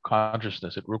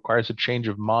consciousness. It requires a change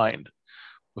of mind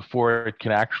before it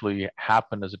can actually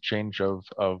happen as a change of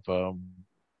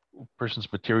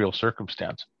person's material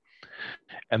circumstance.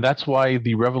 And that's why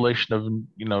the revelation of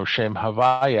Shem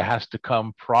Havaya has to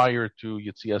come prior to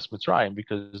Yetzias Mitzrayim,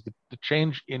 because the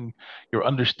change in your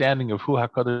understanding of who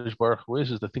HaKadosh Baruch Hu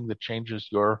is the thing that changes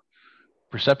your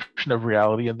perception of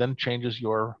reality and then changes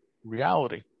your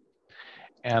reality.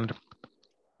 And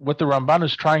what the Ramban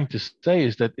is trying to say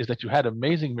is that you had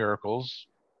amazing miracles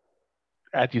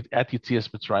at Yetzias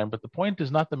Mitzrayim, but the point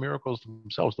is not the miracles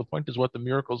themselves. The point is what the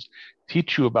miracles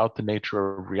teach you about the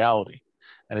nature of reality.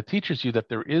 And it teaches you that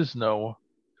there is no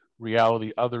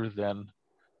reality other than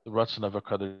the Ratzon of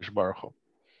HaKadosh Baruch Hu.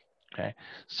 Okay,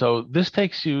 so this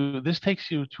takes you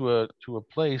to a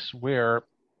place where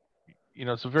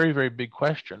it's a very, very big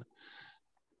question.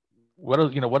 What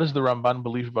does the Ramban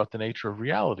believe about the nature of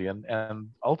reality? And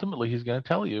ultimately, he's going to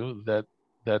tell you that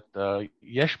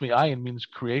Yesh Mi'ayin means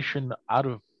creation out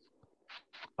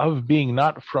of being,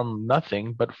 not from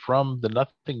nothing, but from the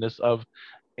nothingness of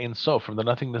Ein Sof, from the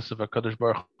nothingness of HaKadosh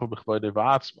Baruch Hu b'chvodei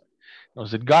v'atzmai.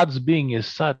 That God's being is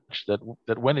such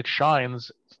that when it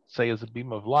shines, say as a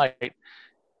beam of light,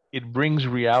 it brings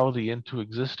reality into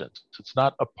existence. It's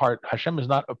not apart. Hashem is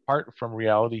not apart from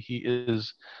reality. He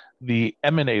is the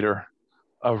emanator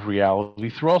of reality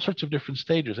through all sorts of different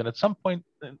stages. And at some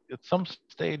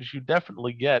stage, you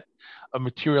definitely get a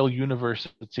material universe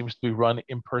that seems to be run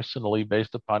impersonally,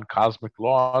 based upon cosmic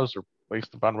laws, or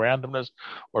based upon randomness,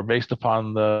 or based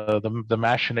upon the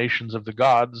machinations of the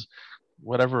gods,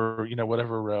 whatever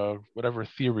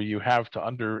theory you have to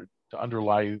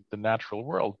underlie the natural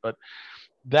world. But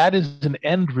that is an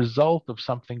end result of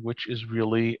something which is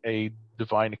really a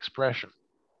divine expression.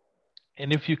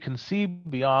 And if you can see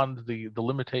beyond the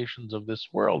limitations of this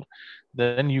world,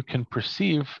 then you can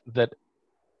perceive that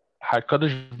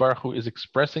HaKadosh Baruch Hu is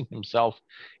expressing himself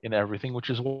in everything, which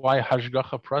is why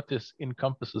Hashgacha Pratis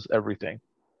encompasses everything.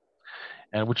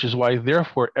 And which is why,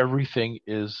 therefore, everything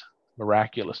is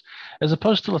miraculous. As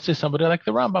opposed to, let's say, somebody like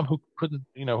the Rambam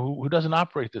who doesn't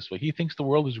operate this way. He thinks the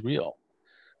world is real.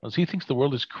 He thinks the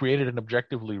world is created and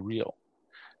objectively real.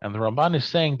 And the Ramban is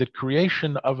saying that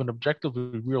creation of an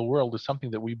objectively real world is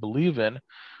something that we believe in,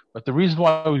 but the reason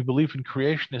why we believe in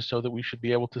creation is so that we should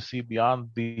be able to see beyond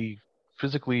the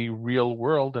physically real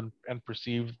world and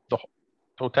perceive the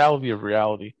totality of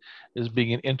reality as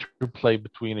being an interplay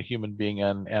between a human being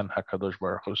and HaKadosh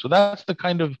Baruch Hu. So that's the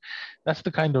kind of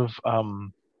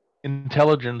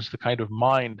intelligence, the kind of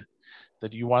mind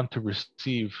that you want to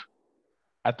receive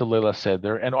at the Leila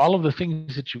Seder. And all of the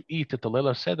things that you eat at the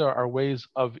Leila Seder are ways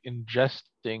of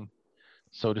ingesting,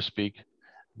 so to speak,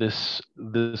 this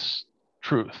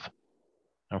truth.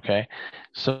 Okay,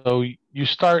 so you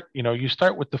start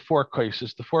with the four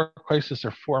kaisis. The four kaisis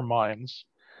are four minds,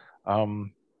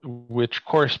 which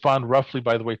correspond roughly,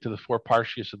 by the way, to the four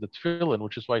parshias of the Tefillin,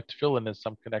 which is why Tefillin has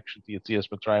some connection to Yetzias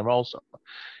Mitzrayim also.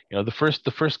 The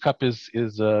first cup is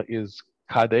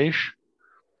Kadesh,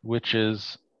 which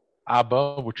is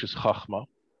Abba, which is Chachma,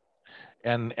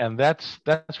 and that's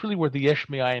really where the Yesh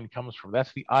Me'ayin comes from.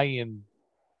 That's the ayin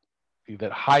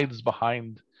that hides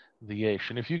behind the Yesh.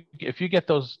 And if you get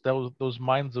those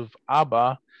minds of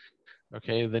Abba,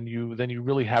 okay, then you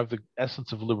really have the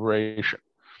essence of liberation.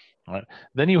 Right.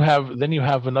 Then you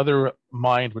have another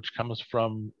mind which comes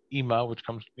from Ima, which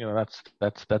comes,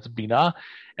 that's Bina,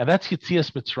 and that's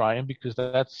Yetzias Mitzrayim, because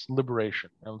that's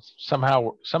liberation. And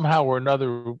somehow or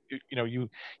another, you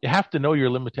have to know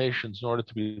your limitations in order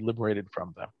to be liberated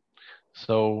from them.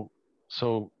 So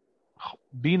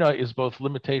Bina is both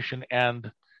limitation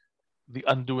and the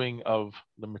undoing of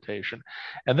limitation.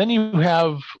 And then you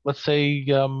have, let's say,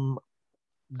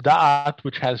 Da'at,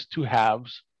 which has two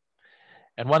halves.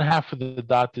 And one half of the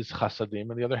dot is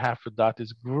chasadim, and the other half of the dot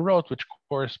is gvurot, which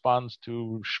corresponds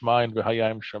to Shema and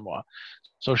V'hayayim Shema.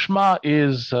 So Shema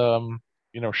is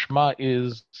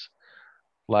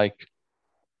like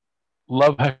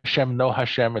love Hashem, know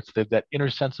Hashem. It's that inner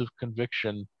sense of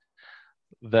conviction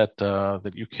that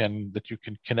you can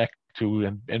connect to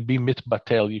and be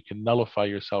mitbatel. You can nullify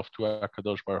yourself to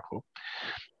HaKadosh Baruch Hu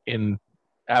in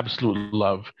absolute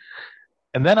love.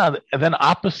 And then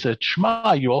opposite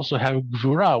Shema, you also have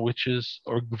Gvura,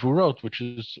 or Gvurot, which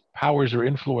is powers or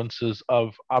influences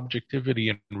of objectivity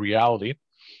and reality,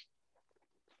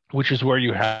 which is where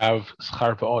you have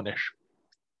Schar v'Onesh.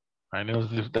 I know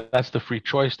that's the free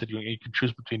choice that you can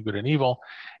choose between good and evil,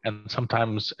 and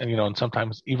sometimes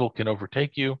evil can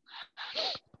overtake you,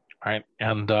 right?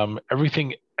 And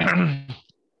everything.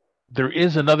 There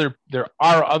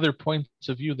are other points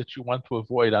of view that you want to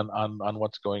avoid on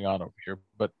what's going on over here,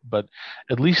 but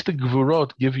at least the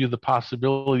Gvurot give you the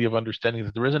possibility of understanding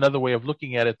that there is another way of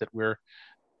looking at it that we're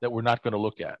not going to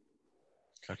look at.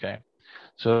 Okay,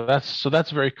 so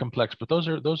that's very complex. But those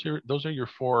are your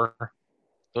four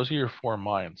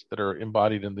minds that are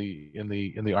embodied in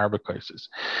the Arba cases,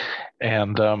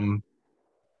 and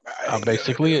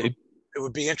basically it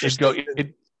would be interesting.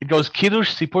 It goes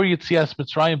Kiddush Sipur Yitzias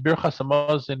Mitzrayim Birchas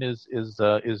Hamazon is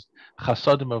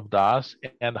Chasadim of Das,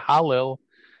 and Hallel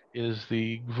is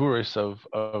the Gvuris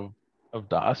of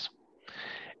Das,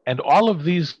 and all of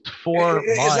these four.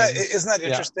 Isn't that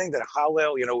interesting that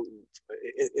Hallel?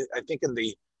 I think in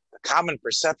the common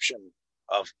perception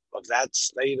of that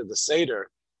state of the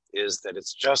Seder is that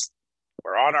it's just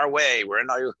we're on our way. We're on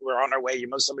our way.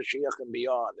 Yemos HaMashiach and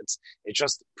beyond. It's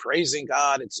just praising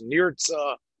God. It's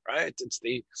nirtza. Right,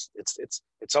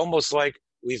 it's almost like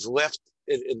we've left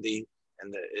it in the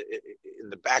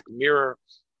back mirror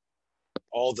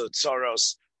all the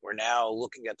tsaros. We're now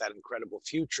looking at that incredible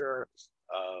future,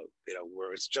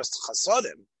 where it's just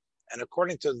chasadim. And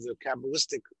according to the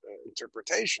Kabbalistic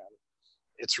interpretation,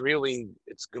 it's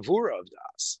gevura of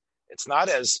das. It's not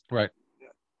as right.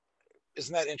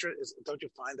 Isn't that interesting? Don't you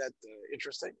find that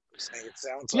interesting? It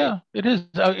sounds like it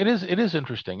is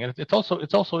interesting, and it's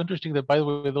also interesting that, by the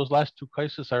way, those last two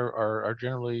cases are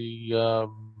generally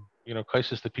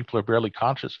cases that people are barely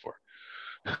conscious for.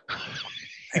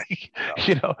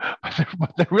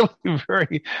 But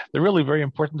they're really very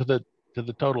important to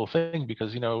the total thing,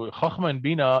 because Chochmah and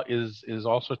Bina is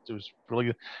also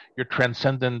really your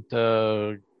transcendent.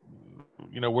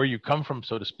 Where you come from,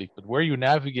 so to speak, but where you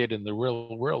navigate in the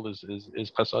real world is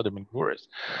chasadim and gvuris.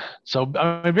 So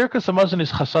Birkas Hamazon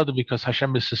is chasadim because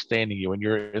Hashem is sustaining you,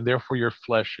 and therefore your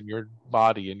flesh and your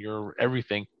body and your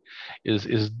everything is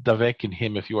davek in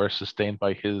Him if you are sustained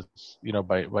by His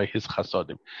by His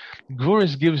chasadim.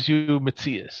 Gvuris gives you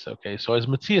metzias. Okay, so as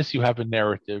metzias you have a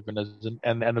narrative,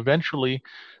 and eventually.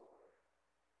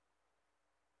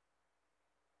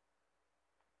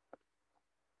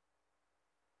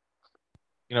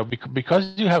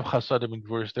 Because you have chasadim and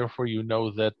gvuris, therefore you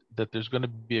know that there's going to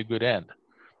be a good end,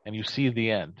 and you see the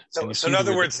end. So in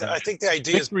other words, I think the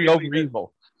idea victory is over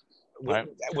evil. Right?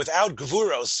 Without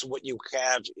gvuros, what you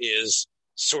have is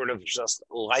sort of just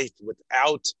life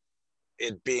without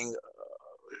it being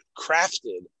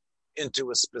crafted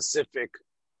into a specific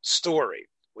story.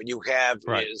 What you have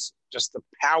is just the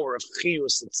power of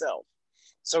chiyus itself.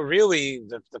 So really,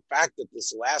 the fact that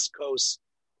this last kos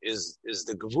is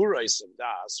the Gevurais of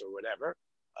Das or whatever.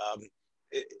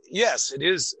 Yes, it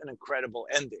is an incredible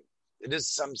ending. It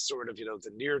is some sort of the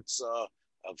nirtza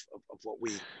of what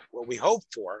we hope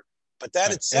for. But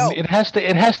that itself, and it has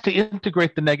to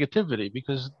integrate the negativity,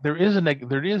 because there is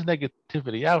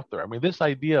negativity out there. I mean, this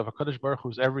idea of a Kadosh Baruch Hu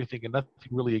is everything and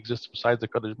nothing really exists besides the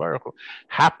Kadosh Baruch Hu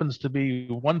happens to be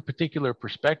one particular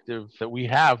perspective that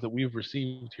we've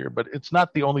received here, but it's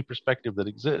not the only perspective that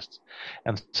exists.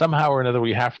 And somehow or another,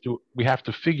 we have to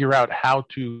figure out how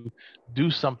to do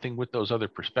something with those other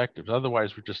perspectives.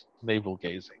 Otherwise, we're just navel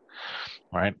gazing,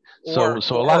 right? Or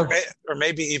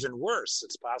maybe even worse,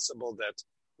 it's possible that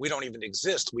we don't even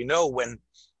exist. We know when,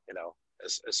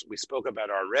 as we spoke about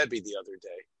our Rebbe the other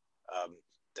day,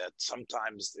 that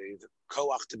sometimes the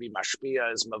koach to be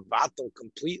mashpia is mavatal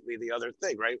completely the other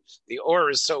thing, right? The or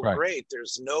is so great,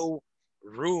 there's no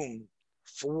room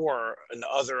for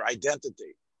another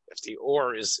identity. If the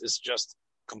or is just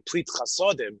complete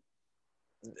chasodim,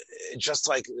 just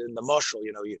like in the moshel,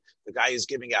 the guy is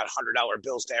giving out $100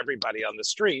 bills to everybody on the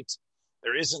street,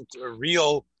 there isn't a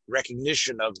real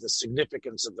recognition of the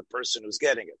significance of the person who's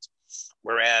getting it.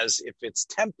 Whereas if it's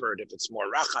tempered, if it's more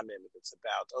rachamim, if it's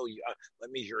about,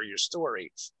 let me hear your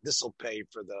story, this will pay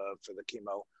for the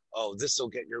chemo, this will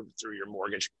get through your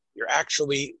mortgage, you're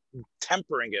actually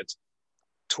tempering it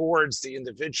towards the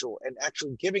individual and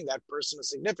actually giving that person a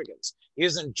significance. He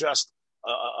isn't just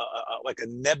like a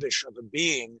nebish of a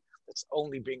being that's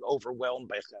only being overwhelmed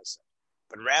by chesed,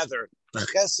 but rather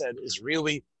chesed is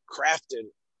really crafted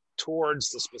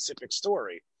towards the specific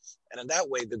story. And in that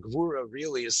way, the Gvura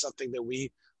really is something that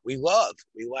we love,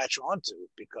 we latch onto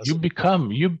because you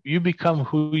become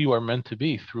who you are meant to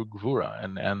be through Gvura,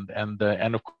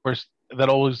 and of course that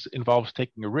always involves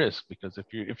taking a risk, because if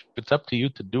it's up to you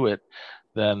to do it,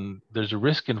 then there's a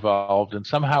risk involved, and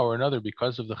somehow or another,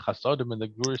 because of the chasadim and the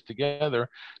Gvuras together,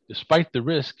 despite the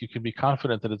risk, you can be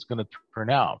confident that it's going to turn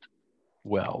out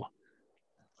well.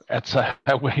 That's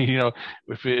that way,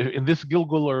 if in this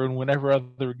Gilgul or in whenever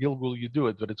other Gilgul you do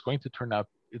it, but it's going to turn out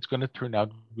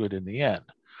good in the end.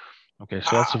 Okay,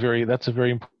 so that's a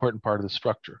very important part of the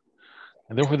structure,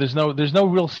 and therefore there's no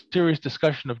real serious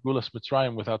discussion of Gulas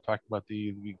Mitzrayim without talking about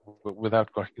the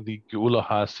Geula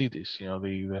HaSidis.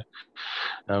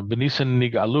 The Benisin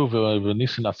Nigalu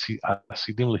Benisin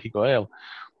Asidim Lehigoel.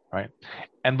 Right,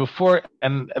 and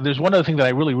there's one other thing that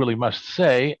I really, really must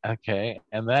say, okay,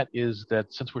 and that is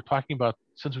that since we're talking about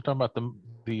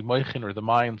the moichin, or the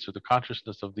minds, or the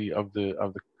consciousness of the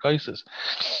kaisis,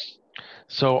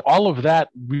 so all of that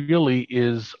really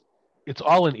it's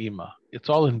all in ima, it's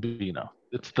all in bina,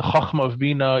 it's the chachma of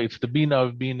bina, it's the bina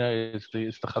of bina, it's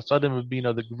the chasadim of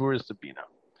bina, the gvur is the bina,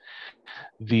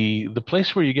 the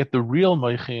place where you get the real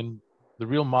moichin, the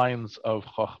real minds of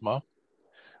chachma,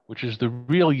 which is the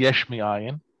real yesh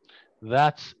mi'ayin,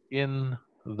 that's in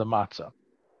the matzah.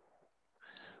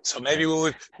 So maybe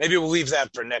we'll leave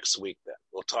that for next week. Then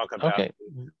we'll talk about Sure.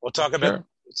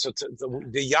 So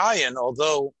the yayin.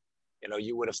 Although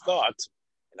you would have thought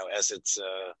as it's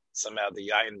somehow the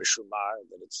yayin mishumar,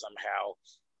 that it's somehow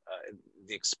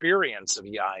the experience of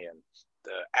yayin,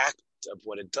 the act of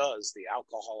what it does, the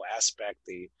alcohol aspect,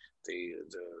 the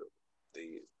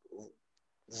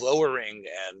lowering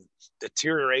and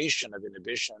deterioration of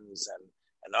inhibitions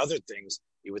and other things,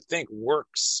 you would think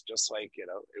works just like it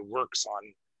works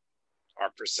on our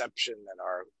perception and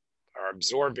our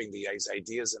absorbing these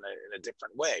ideas in a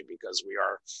different way, because we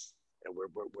are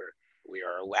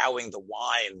allowing the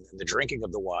wine and the drinking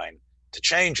of the wine to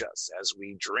change us as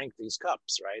we drink these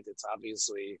cups, right? It's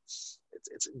obviously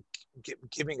it's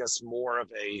giving us more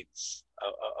of an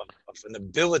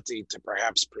ability to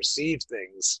perhaps perceive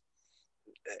things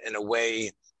in a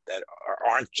way that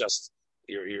aren't just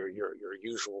your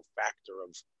usual factor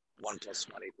of 1 +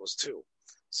 1 = 2.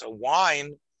 So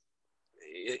wine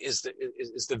is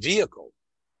the vehicle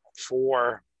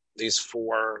for the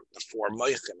four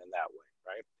moichin in that way,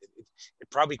 right? It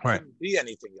probably couldn't be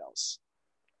anything else.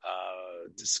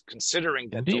 Just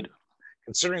considering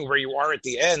where you are at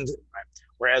the end, right?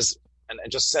 Whereas and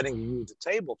just setting you the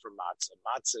table for matzah.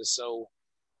 Matzah is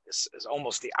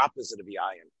almost the opposite of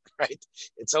yayin, right?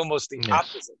 It's almost the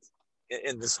opposite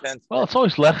in the sense. Well, it's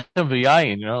always lechem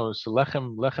v'yayin, So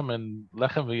lechem and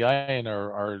v'yayin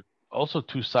are also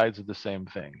two sides of the same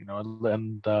thing,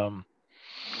 And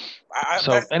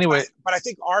anyway, but I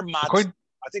think our matzah,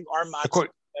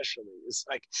 especially is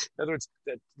like, in other words,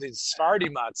 that the Sephardi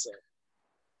matzah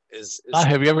is.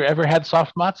 Have you ever had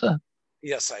soft matzah?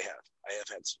 Yes, I have. I have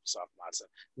had soft matzah.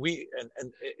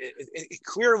 It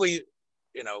clearly.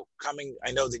 I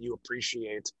know that you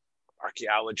appreciate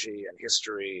archaeology and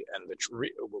history and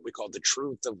what we call the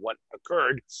truth of what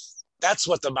occurred. That's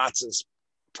what the matzahs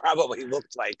probably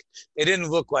looked like. They didn't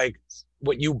look like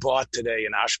what you bought today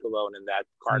in Ashkelon in that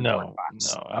cardboard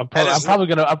box. No. I'm probably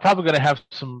gonna have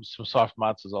some soft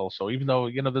matzahs also. Even though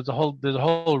there's a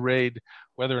whole raid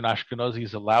whether an Ashkenazi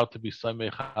is allowed to be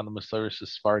samech on the Mesiris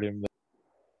Sephardim.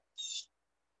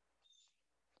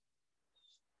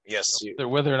 Yes,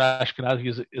 whether an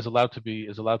Ashkenazi is allowed to be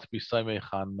samech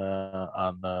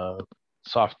on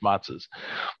soft matzahs,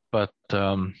 but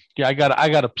I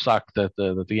got a psak that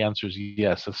the answer is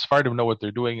yes. The Sephardim know what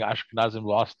they're doing. Ashkenazim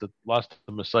lost the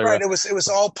Messiah. Right. It was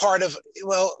all part of.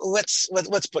 Well, let's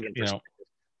put it in perspective.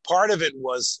 Part of it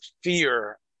was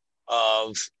fear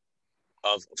of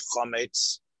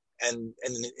chametz and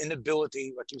an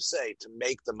inability, like you say, to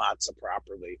make the matzah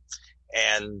properly.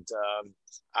 And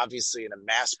obviously, in a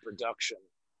mass production,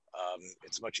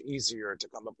 it's much easier to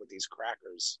come up with these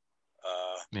crackers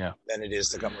than it is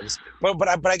to come up with this.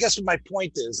 But I guess what my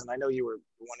point is, and I know you were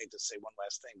wanting to say one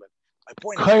last thing, but my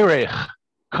point Kairech.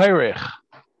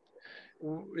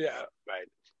 Yeah, right.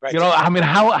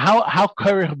 How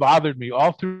kairech bothered me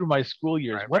all through my school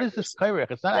years. Right, what is this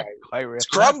kairech? It's not a kairech. It's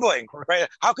crumbling. Right?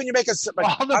 How can you make it's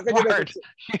tzibroch.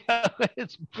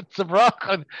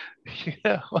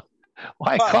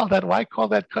 Why call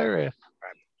that kairech?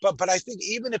 But I think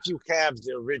even if you have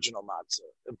the original matzah,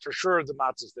 for sure the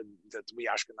matzahs that we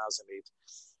Ashkenazim eat,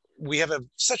 we have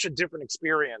such a different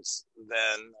experience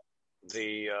than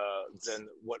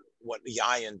what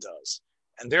yayin does,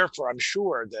 and therefore I'm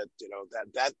sure that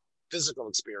that physical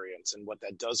experience and what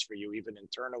that does for you, even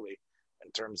internally,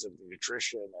 in terms of the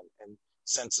nutrition and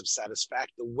sense of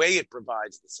satisfaction, the way it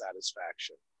provides the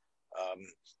satisfaction,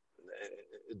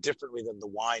 differently than the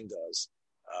wine does,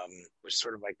 which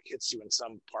sort of like hits you in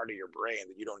some part of your brain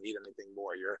that you don't need anything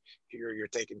more. You're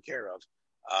taken care of.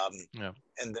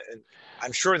 And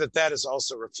I'm sure that is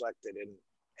also reflected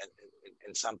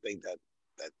in something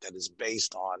that is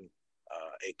based on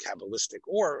a Kabbalistic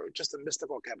or just a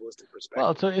mystical Kabbalistic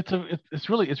perspective. Well, it's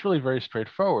really very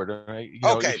straightforward. Right?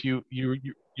 If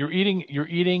you're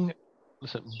eating.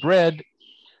 Listen, bread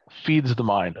feeds the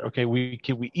mind. Okay, we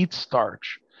eat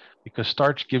starch because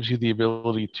starch gives you the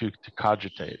ability to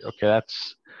cogitate. Okay,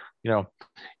 that's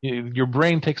your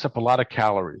brain takes up a lot of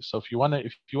calories. So if you want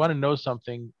to know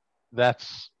something,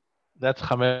 that's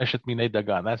chameshet minei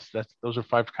dagan. Those are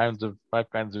five kinds of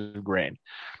grain.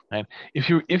 And if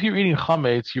you're eating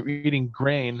chametz, you're eating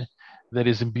grain that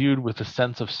is imbued with a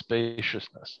sense of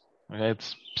spaciousness. Okay,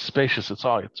 it's spacious. It's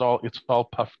all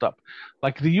puffed up,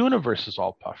 like the universe is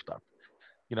all puffed up.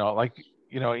 The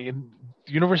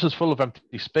universe is full of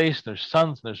empty space. There's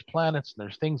suns, and there's planets, and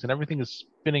there's things, and everything is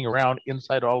spinning around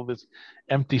inside all of this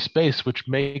empty space, which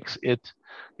makes it,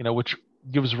 which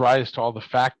gives rise to all the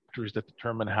factors that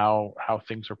determine how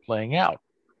things are playing out,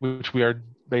 which we are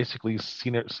basically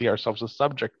see ourselves as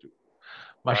subject to.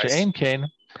 Masha Ein Kain,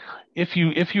 if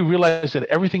you realize that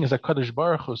everything is a Kadosh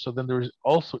Baruch Hu, so then there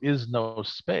also is no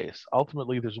space.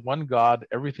 Ultimately, there's one God.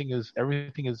 Everything is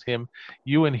Him.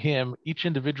 You and Him, each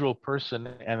individual person,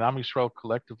 and Am Yisrael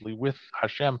collectively with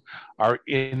Hashem, are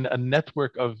in a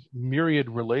network of myriad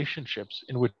relationships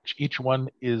in which each one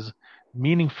is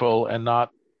meaningful and not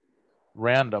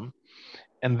random,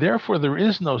 and therefore there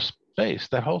is no space.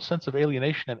 That whole sense of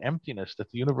alienation and emptiness that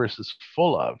the universe is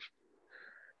full of.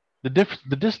 The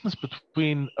distance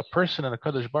between a person and a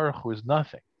Kadosh Baruch Hu is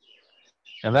nothing,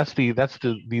 and that's the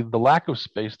lack of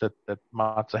space that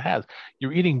matzah has.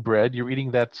 You're eating bread, you're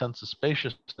eating that sense of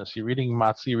spaciousness. You're eating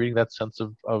matzah, you're eating that sense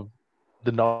of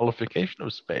the nullification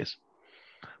of space,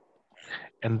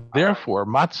 and therefore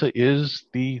matzah is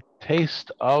the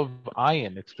taste of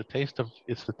ayin. It's the taste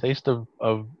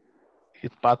of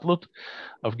hitbatlut,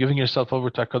 of giving yourself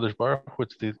over to Kadosh Baruch Hu.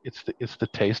 It's the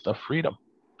taste of freedom,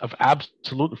 of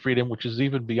absolute freedom, which is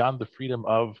even beyond the freedom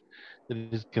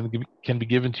that can be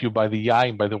given to you by the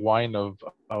yain, by the wine of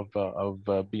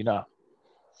bina.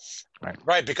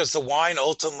 Right, because the wine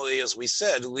ultimately, as we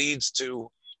said, leads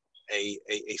to a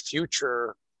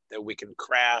future that we can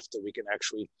craft, that we can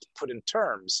actually put in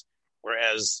terms.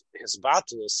 Whereas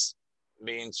hisbatlus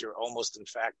means you're almost, in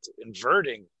fact,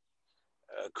 inverting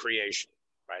creation,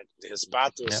 right? The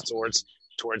hisbatlus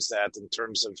towards that in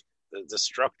terms of the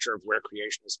structure of where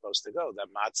creation is supposed to go. That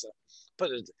matzah, but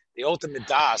the ultimate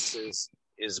das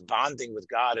is bonding with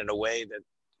God in a way that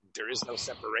there is no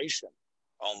separation,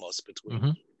 almost between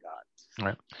God.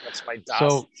 Right. That's why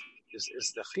das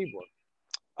is the chibur.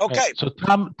 Okay. Right. So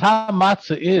tam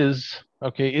matzah is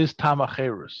tam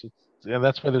acherus. And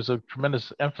that's why there's a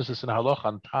tremendous emphasis in halacha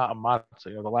on tam matzah.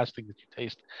 The last thing that you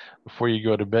taste before you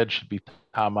go to bed should be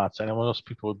tam matzah. And most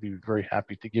people would be very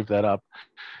happy to give that up,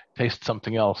 taste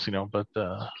something else, but.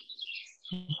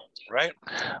 Right.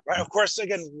 Of course,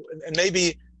 again, and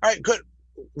maybe. All right, good.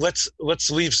 Let's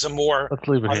leave some more. Let's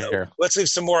leave it here. Let's leave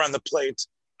some more on the plate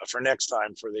for next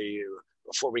time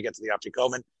before we get to the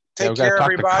Afikomen. Take care,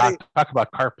 everybody. Talk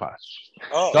about karpas.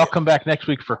 Oh, I'll come back next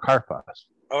week for karpas.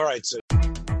 All right. So.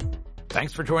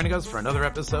 Thanks for joining us for another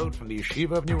episode from the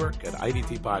Yeshiva of Newark at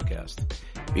IDT Podcast.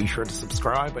 Be sure to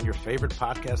subscribe on your favorite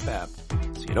podcast app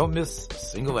so you don't miss a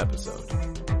single episode.